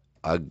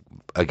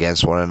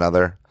against one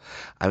another.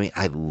 I mean,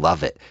 I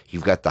love it.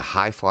 You've got the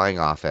high-flying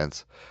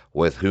offense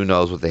with who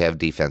knows what they have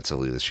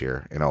defensively this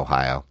year in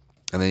Ohio.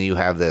 And then you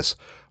have this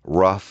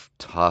rough,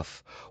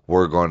 tough,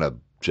 we're going to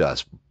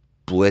just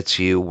blitz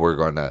you. We're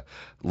going to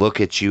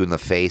look at you in the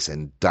face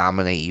and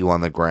dominate you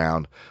on the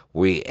ground.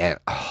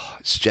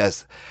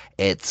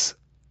 It's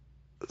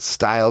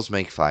styles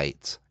make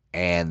fights,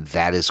 and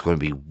that is going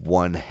to be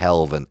one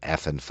hell of an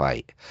effing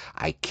fight.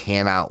 I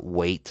cannot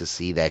wait to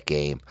see that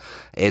game.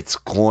 It's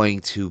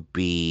going to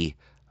be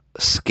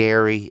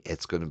scary.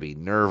 It's going to be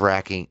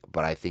nerve-wracking,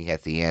 but I think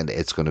at the end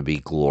it's going to be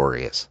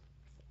glorious.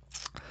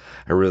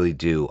 I really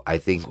do. I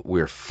think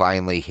we're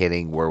finally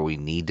hitting where we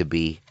need to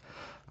be.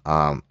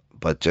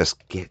 But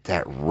just get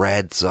that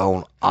red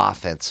zone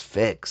offense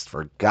fixed,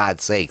 for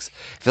God's sakes.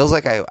 Feels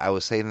like I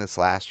was saying this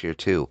last year,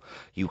 too.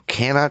 You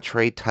cannot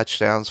trade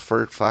touchdowns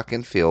for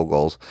fucking field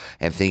goals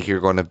and think you're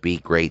going to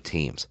beat great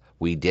teams.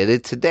 We did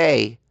it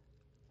today.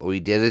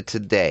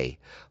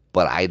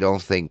 But I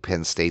don't think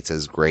Penn State's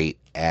as great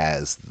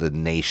as the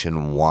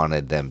nation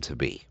wanted them to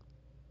be.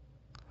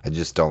 I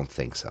just don't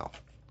think so.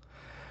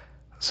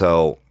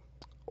 So,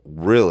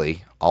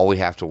 really, all we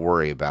have to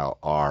worry about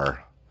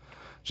are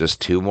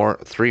just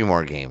three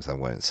more games, I'm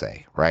going to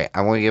say, right?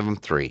 I'm going to give them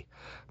 3.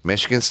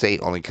 Michigan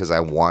State, only because I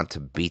want to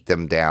beat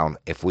them down.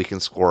 If we can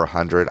score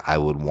 100, I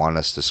would want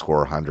us to score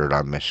 100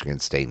 on Michigan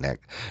State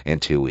in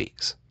 2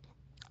 weeks.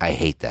 I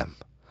hate them.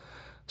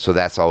 So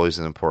that's always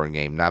an important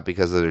game, not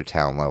because of their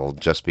talent level,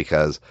 just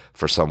because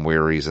for some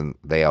weird reason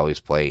they always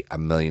play a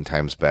million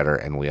times better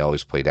and we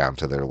always play down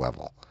to their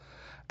level.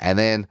 And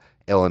then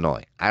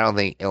Illinois. I don't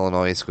think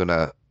Illinois is going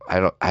to I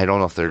don't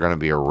know if they're going to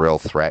be a real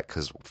threat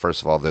because,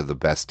 first of all, they're the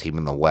best team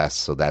in the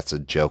West, so that's a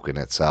joke in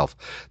itself.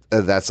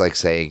 That's like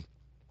saying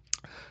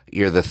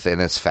you're the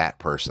thinnest fat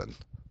person,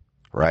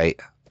 right?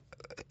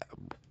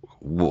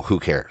 Who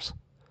cares?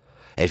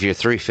 If you're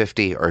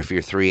 350 or if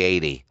you're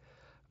 380,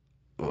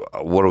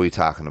 what are we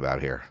talking about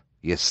here?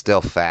 You're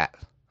still fat.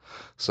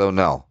 So,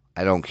 no,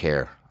 I don't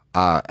care.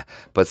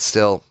 But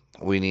still,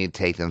 we need to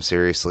take them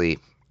seriously,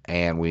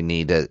 and we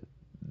need to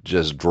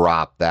just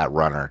drop that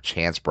runner,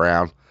 Chance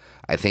Brown.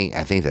 I think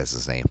that's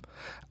his name.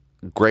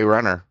 Great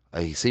runner.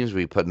 He seems to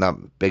be putting up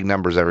big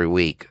numbers every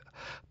week.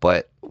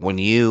 But when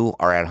you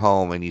are at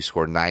home and you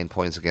score 9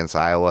 points against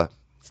Iowa,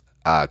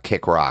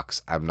 kick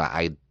rocks.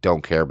 I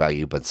don't care about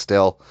you, but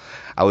still,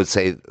 I would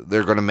say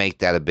they're going to make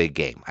that a big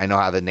game. I know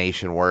how the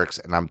nation works,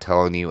 and I'm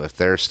telling you, if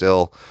they're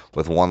still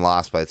with one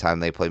loss by the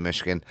time they play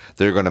Michigan,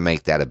 they're going to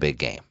make that a big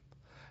game.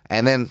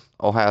 And then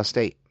Ohio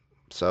State.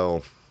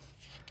 So,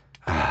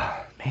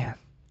 man,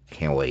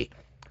 can't wait.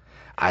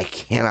 I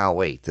cannot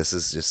wait. This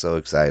is just so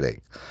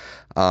exciting.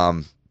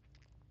 I'm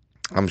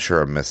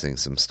sure I'm missing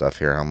some stuff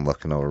here. I'm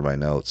looking over my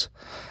notes.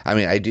 I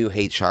mean, I do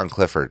hate Sean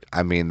Clifford.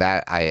 I mean,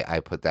 that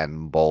I put that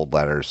in bold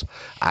letters.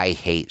 I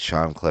hate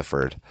Sean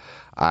Clifford.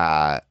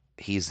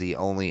 He's the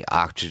only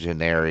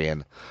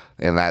octogenarian,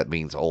 and that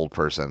means old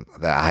person,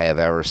 that I have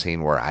ever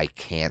seen where I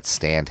can't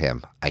stand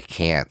him. I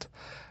can't.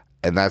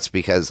 And that's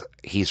because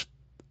he's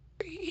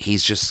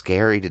just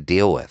scary to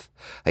deal with.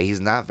 He's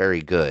not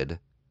very good,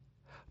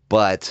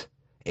 but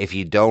if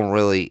you don't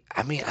really,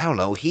 I mean, I don't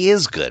know, he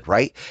is good,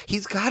 right?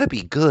 He's got to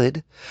be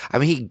good. I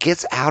mean, he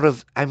gets out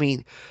of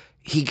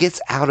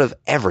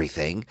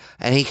everything,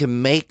 and he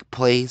can make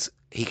plays.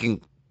 He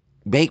can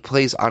make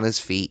plays on his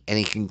feet, and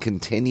he can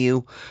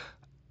continue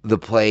the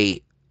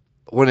play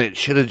when it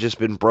should have just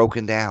been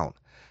broken down.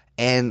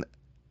 And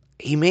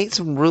he made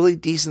some really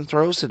decent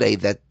throws today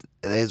that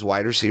his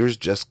wide receivers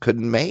just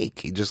couldn't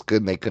make.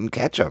 They couldn't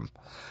catch him.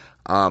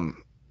 I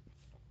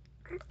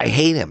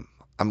hate him.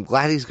 I'm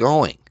glad he's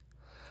going,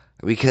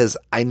 because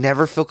I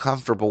never feel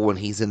comfortable when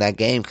he's in that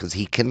game because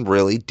he can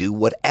really do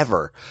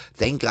whatever.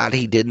 Thank God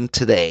he didn't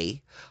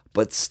today,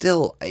 but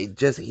still,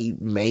 he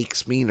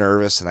makes me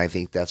nervous, and I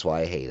think that's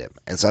why I hate him.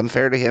 It's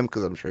unfair to him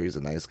because I'm sure he's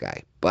a nice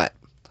guy, but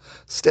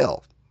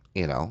still,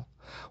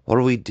 what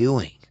are we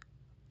doing?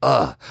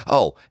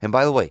 Oh, and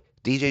by the way,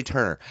 DJ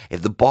Turner,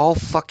 if the ball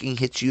fucking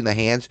hits you in the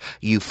hands,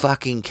 you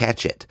fucking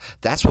catch it.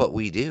 That's what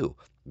we do.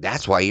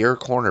 That's why you're a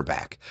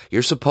cornerback.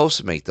 You're supposed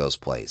to make those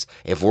plays.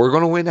 If we're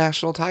going to win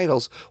national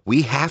titles,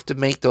 we have to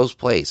make those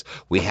plays.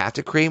 We have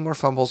to create more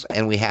fumbles,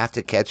 and we have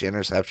to catch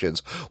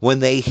interceptions when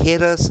they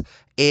hit us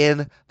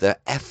in the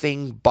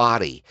effing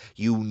body.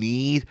 You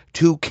need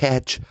to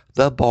catch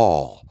the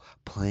ball.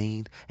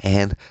 Plain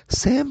and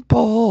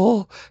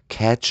simple.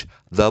 Catch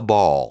the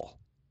ball.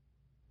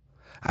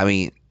 I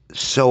mean,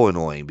 so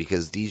annoying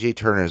because DJ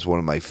Turner is one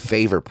of my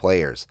favorite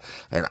players,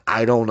 and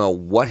I don't know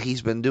what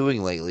he's been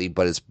doing lately,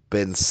 but it's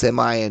been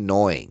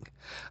semi-annoying.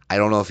 I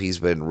don't know if he's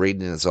been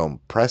reading his own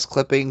press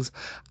clippings.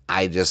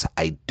 I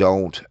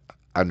don't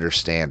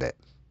understand it.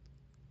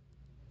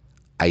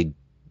 I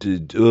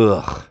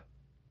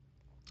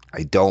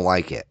don't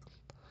like it.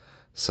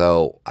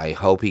 So I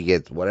hope he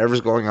gets whatever's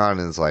going on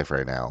in his life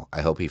right now.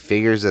 I hope he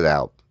figures it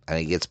out and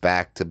he gets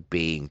back to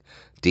being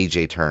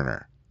DJ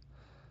Turner.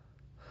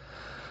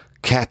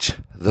 Catch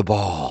the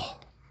ball.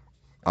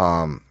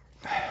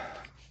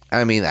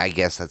 I mean, I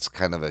guess that's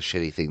kind of a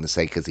shitty thing to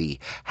say because he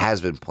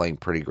has been playing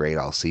pretty great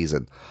all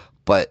season,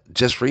 but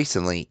just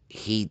recently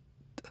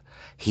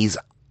he's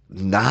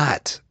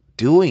not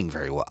doing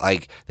very well.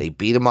 Like they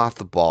beat him off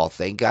the ball.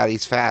 Thank God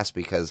he's fast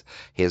because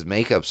his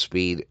makeup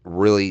speed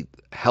really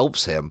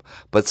helps him.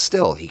 But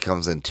still, he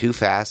comes in too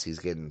fast. He's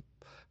getting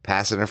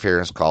pass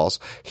interference calls.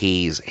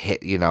 He's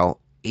hit.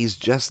 He's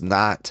just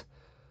not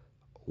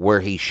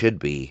where he should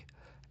be.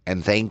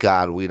 And thank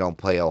God we don't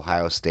play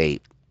Ohio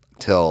State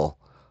till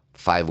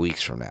 5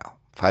 weeks from now.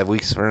 5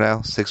 weeks from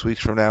now, 6 weeks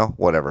from now,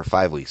 whatever.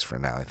 5 weeks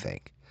from now, I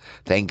think.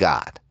 Thank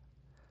God.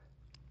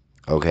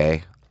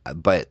 Okay,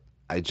 but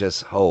I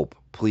just hope,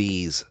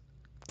 please,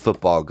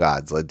 football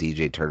gods, let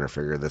DJ Turner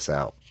figure this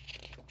out.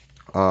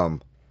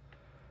 Um,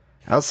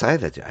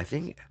 Outside of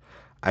that,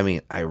 I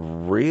mean, I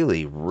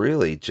really,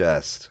 really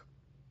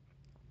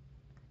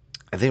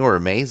I think we're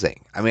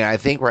amazing. I mean, I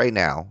think right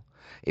now,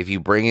 if you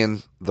bring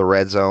in the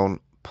red zone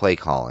play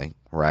calling,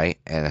 right,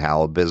 and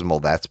how abysmal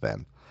that's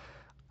been,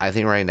 I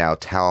think right now,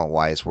 talent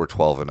wise, we're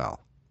 12-0.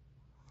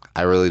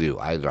 I really do.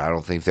 I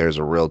don't think there's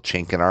a real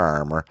chink in our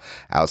armor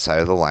outside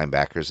of the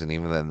linebackers, and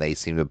even then, they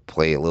seem to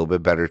play a little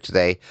bit better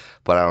today.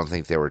 But I don't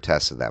think they were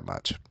tested that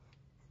much.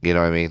 You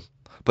know what I mean?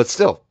 But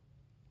still,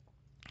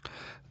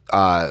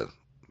 uh,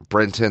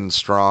 Brenton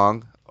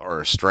Strong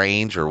or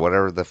Strange or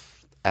whatever the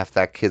f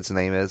that kid's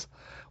name is,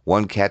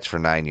 1 catch for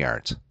 9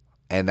 yards,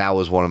 and that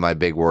was one of my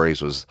big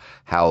worries was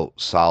how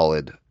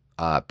solid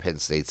Penn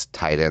State's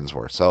tight ends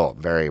were. So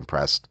I'm very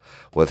impressed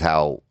with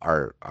how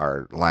our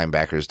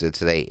linebackers did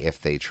today.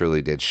 If they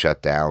truly did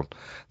shut down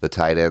the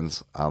tight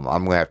ends, I'm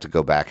gonna have to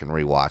go back and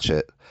rewatch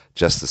it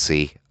just to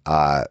see.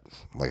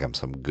 Like I'm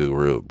some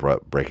guru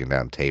breaking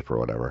down tape or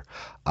whatever.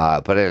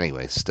 But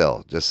anyway,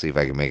 still, just see if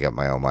I can make up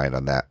my own mind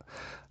on that.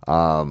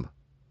 Um,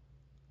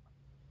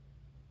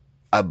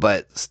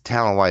 but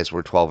talent wise,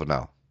 we're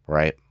 12-0,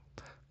 right?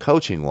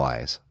 Coaching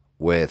wise,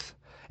 with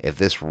if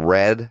this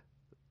red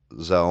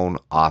zone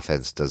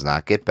offense does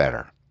not get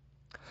better,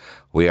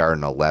 we are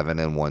an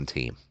 11-1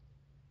 team.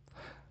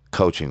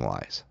 Coaching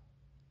wise,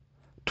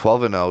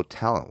 12-0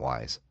 talent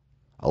wise,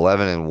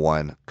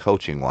 11-1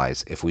 coaching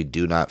wise. If we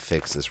do not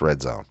fix this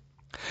red zone,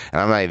 and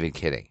I'm not even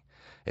kidding.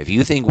 If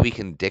you think we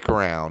can dick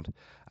around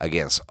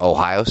against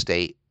Ohio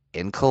State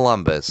in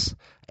Columbus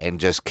and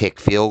just kick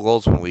field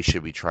goals when we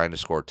should be trying to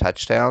score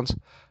touchdowns,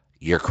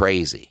 you're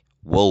crazy.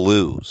 We'll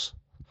lose.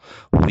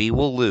 We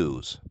will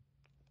lose.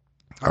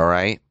 All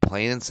right?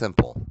 Plain and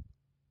simple.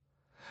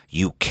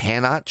 You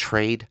cannot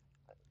trade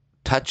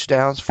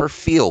touchdowns for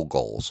field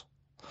goals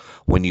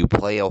when you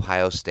play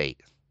Ohio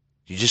State.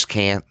 You just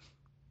can't.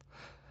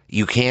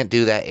 You can't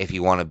do that if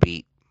you want to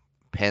beat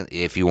Penn,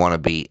 if you want to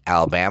beat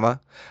Alabama.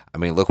 I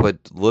mean, look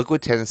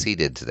what Tennessee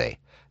did today.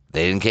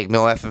 They didn't kick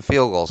no effing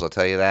field goals, I'll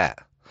tell you that.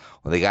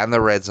 When they got in the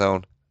red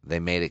zone, they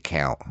made it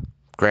count.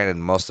 Granted,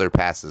 most of their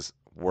passes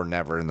were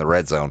never in the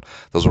red zone.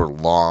 Those were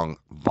long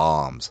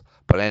bombs.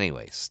 But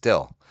anyway,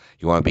 still,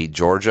 you want to beat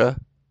Georgia,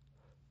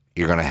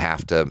 you're going to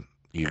have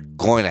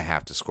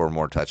to score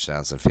more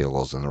touchdowns than field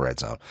goals in the red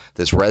zone.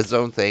 This red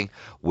zone thing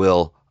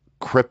will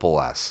cripple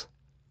us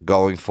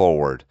going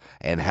forward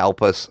and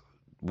help us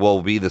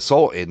will be the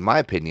sole, in my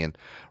opinion,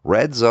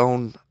 red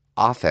zone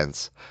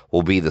offense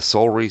will be the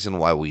sole reason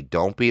why we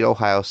don't beat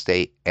Ohio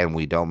State and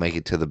we don't make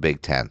it to the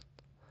Big Ten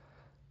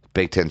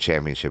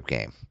championship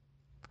game.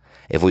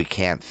 If we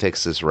can't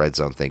fix this red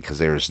zone thing, because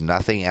there's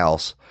nothing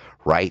else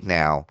right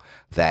now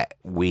that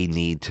we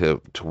need to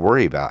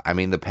worry about. I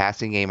mean, the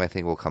passing game I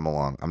think will come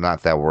along. I'm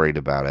not that worried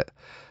about it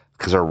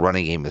because our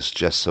running game is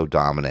just so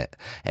dominant.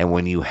 And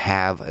when you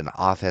have an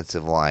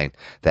offensive line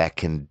that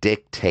can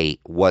dictate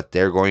what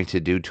they're going to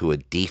do to a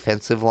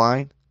defensive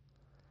line,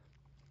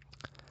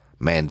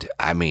 man,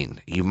 I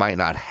mean, you might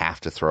not have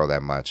to throw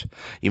that much.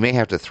 You may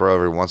have to throw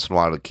every once in a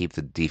while to keep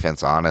the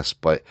defense honest,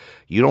 but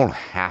you don't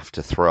have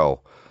to throw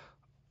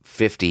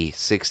 50,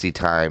 60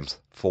 times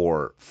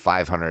for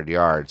 500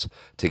 yards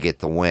to get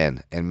the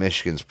win. And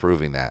Michigan's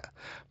proving that.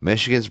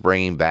 Michigan's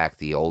bringing back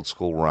the old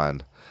school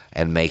run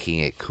and making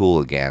it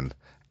cool again.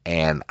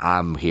 And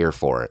I'm here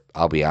for it.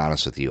 I'll be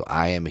honest with you.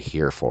 I am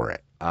here for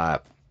it.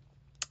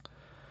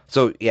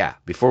 So yeah,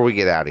 before we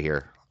get out of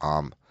here,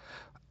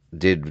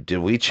 did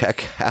we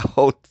check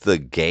out the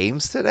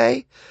games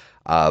today?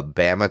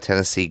 Bama,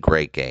 Tennessee,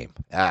 great game.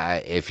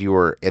 If you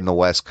were in the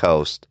West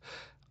Coast,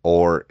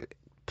 or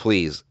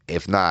please,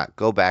 if not,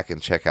 go back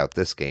and check out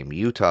this game.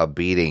 Utah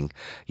beating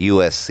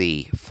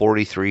USC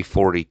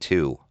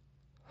 43-42.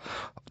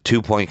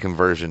 2-point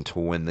conversion to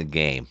win the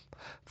game.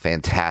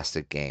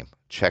 Fantastic game.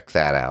 Check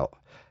that out.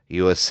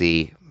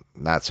 USC,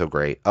 not so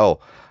great. Oh,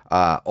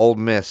 Ole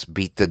Miss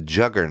beat the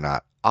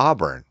juggernaut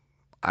Auburn.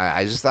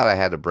 I just thought I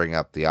had to bring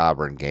up the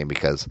Auburn game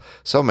because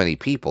so many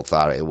people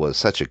thought it was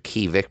such a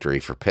key victory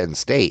for Penn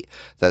State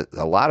that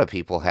a lot of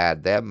people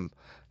had them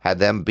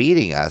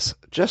beating us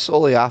just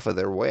solely off of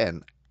their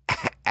win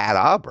at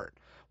Auburn.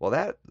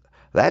 Well,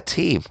 that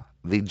team,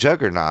 the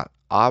juggernaut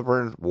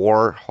Auburn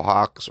War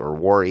Hawks or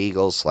War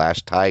Eagles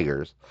 /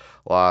 Tigers,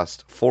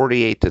 lost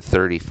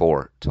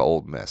 48-34 to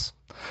Ole Miss.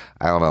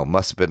 I don't know.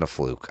 Must have been a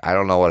fluke. I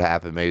don't know what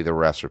happened. Maybe the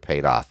refs were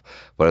paid off.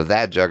 But if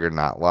that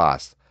juggernaut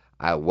lost,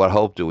 what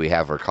hope do we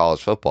have for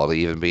college football to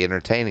even be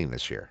entertaining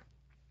this year?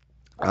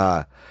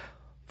 Uh,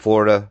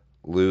 Florida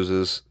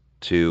loses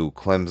to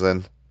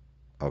Clemson.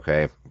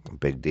 Okay,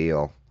 big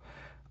deal.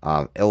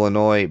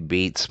 Illinois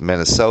beats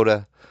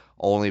Minnesota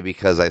only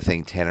because I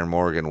think Tanner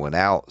Morgan went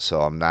out.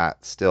 So I'm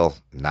still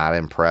not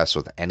impressed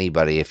with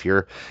anybody. If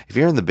you're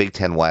in the Big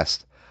Ten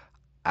West,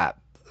 uh,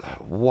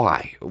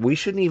 why? We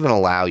shouldn't even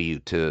allow you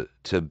to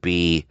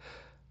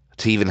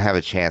even have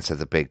a chance at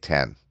the Big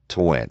Ten to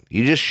win.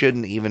 You just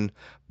shouldn't even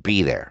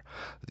be there.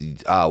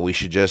 We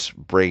should just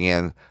bring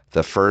in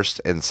the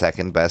first and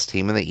second best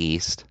team in the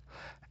East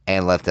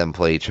and let them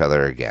play each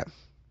other again.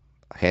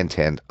 Hint,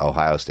 hint,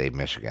 Ohio State,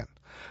 Michigan.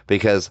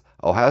 Because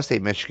Ohio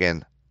State,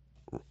 Michigan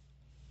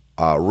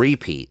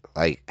repeat,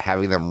 like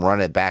having them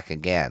run it back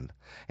again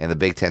in the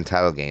Big Ten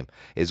title game,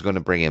 is going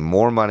to bring in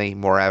more money,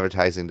 more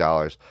advertising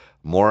dollars,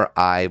 more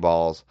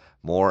eyeballs,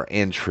 more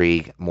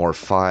intrigue, more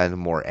fun,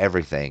 more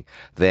everything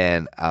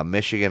than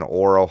Michigan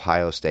or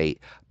Ohio State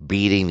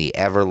beating the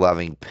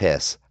ever-loving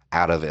piss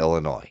out of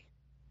Illinois.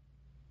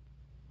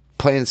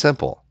 Plain and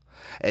simple.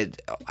 I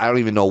don't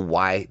even know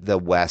why the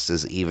West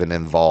is even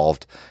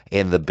involved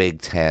in the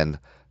Big Ten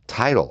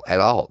title at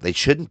all. They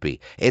shouldn't be.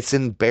 It's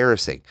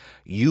embarrassing.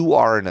 You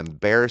are an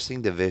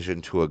embarrassing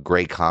division to a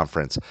great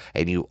conference,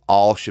 and you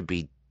all should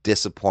be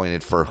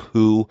disappointed for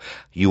who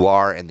you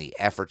are and the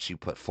efforts you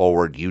put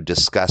forward. You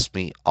disgust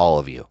me, all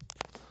of you.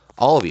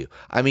 All of you.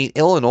 I mean,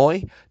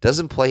 Illinois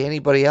doesn't play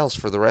anybody else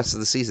for the rest of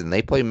the season.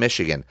 They play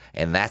Michigan,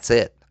 and that's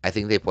it. I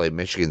think they play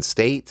Michigan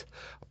State,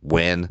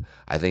 win.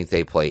 I think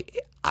they play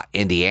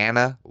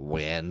Indiana,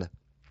 win.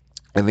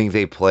 I think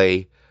they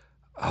play.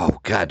 Oh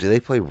God, do they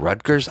play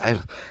Rutgers? I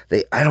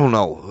don't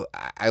know.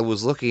 I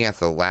was looking at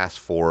the last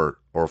 4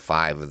 or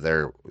 5 of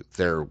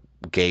their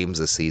games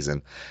this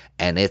season,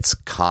 and it's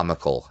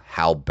comical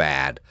how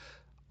bad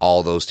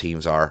all those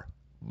teams are.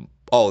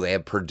 Oh, they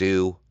have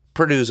Purdue.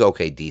 Purdue's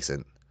okay,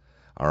 decent.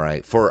 All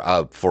right, for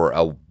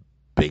a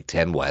Big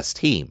Ten West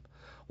team.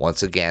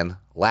 Once again,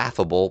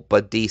 laughable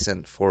but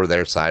decent for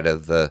their side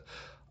of the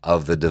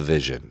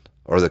division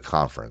or the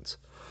conference.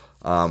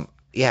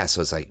 Yeah,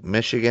 so it's like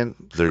Michigan,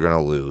 they're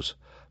gonna lose.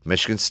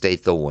 Michigan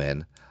State, they'll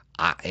win.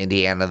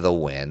 Indiana,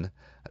 they'll win.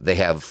 They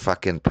have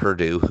fucking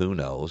Purdue. Who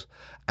knows?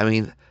 I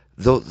mean,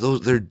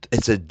 those they're.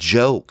 It's a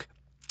joke.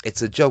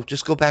 It's a joke.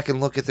 Just go back and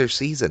look at their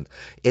season.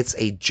 It's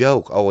a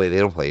joke. Oh wait, they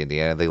don't play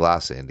Indiana. They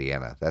lost to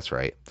Indiana. That's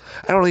right.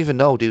 I don't even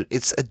know, dude.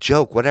 It's a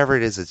joke. Whatever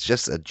it is, it's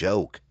just a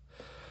joke.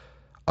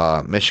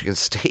 Michigan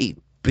State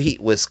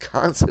beat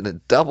Wisconsin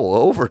in double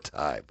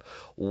overtime.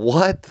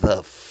 What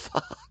the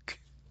fuck?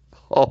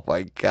 Oh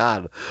my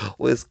God.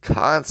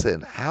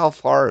 Wisconsin, how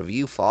far have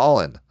you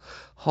fallen?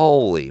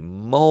 Holy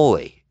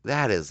moly.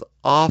 That is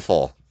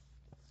awful.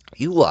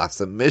 You lost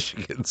to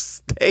Michigan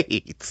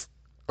State.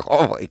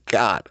 Oh my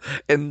God.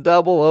 In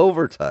double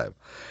overtime.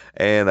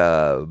 And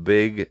a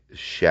big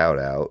shout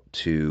out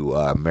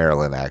to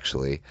Maryland,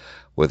 actually,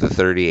 with a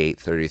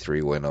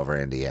 38-33 win over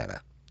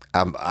Indiana.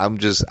 I'm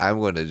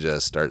going to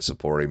just start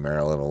supporting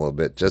Maryland a little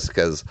bit just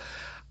because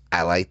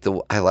I like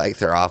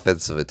their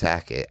offensive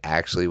attack. It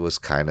actually was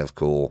kind of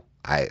cool.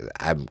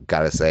 I'm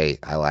gotta say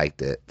I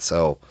liked it.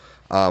 So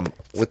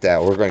with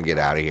that, we're gonna get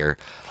out of here.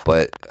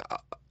 But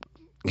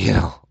you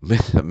know,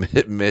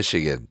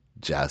 Michigan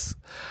just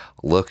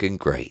looking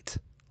great.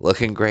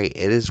 It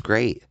is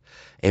great.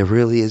 It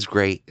really is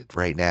great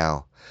right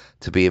now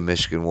to be a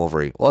Michigan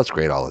Wolverine. Well, it's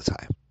great all the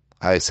time.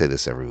 I say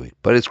this every week,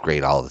 but it's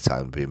great all the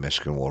time to be a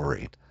Michigan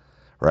Wolverine,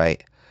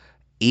 right?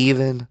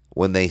 Even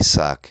when they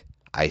suck,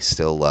 I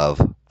still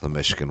love the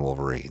Michigan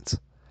Wolverines.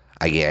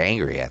 I get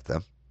angry at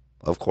them,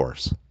 of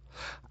course.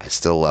 I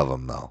still love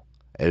them, though.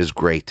 It is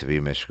great to be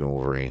a Michigan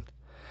Wolverine.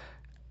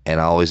 And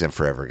always and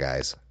forever,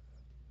 guys,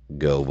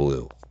 go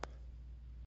blue.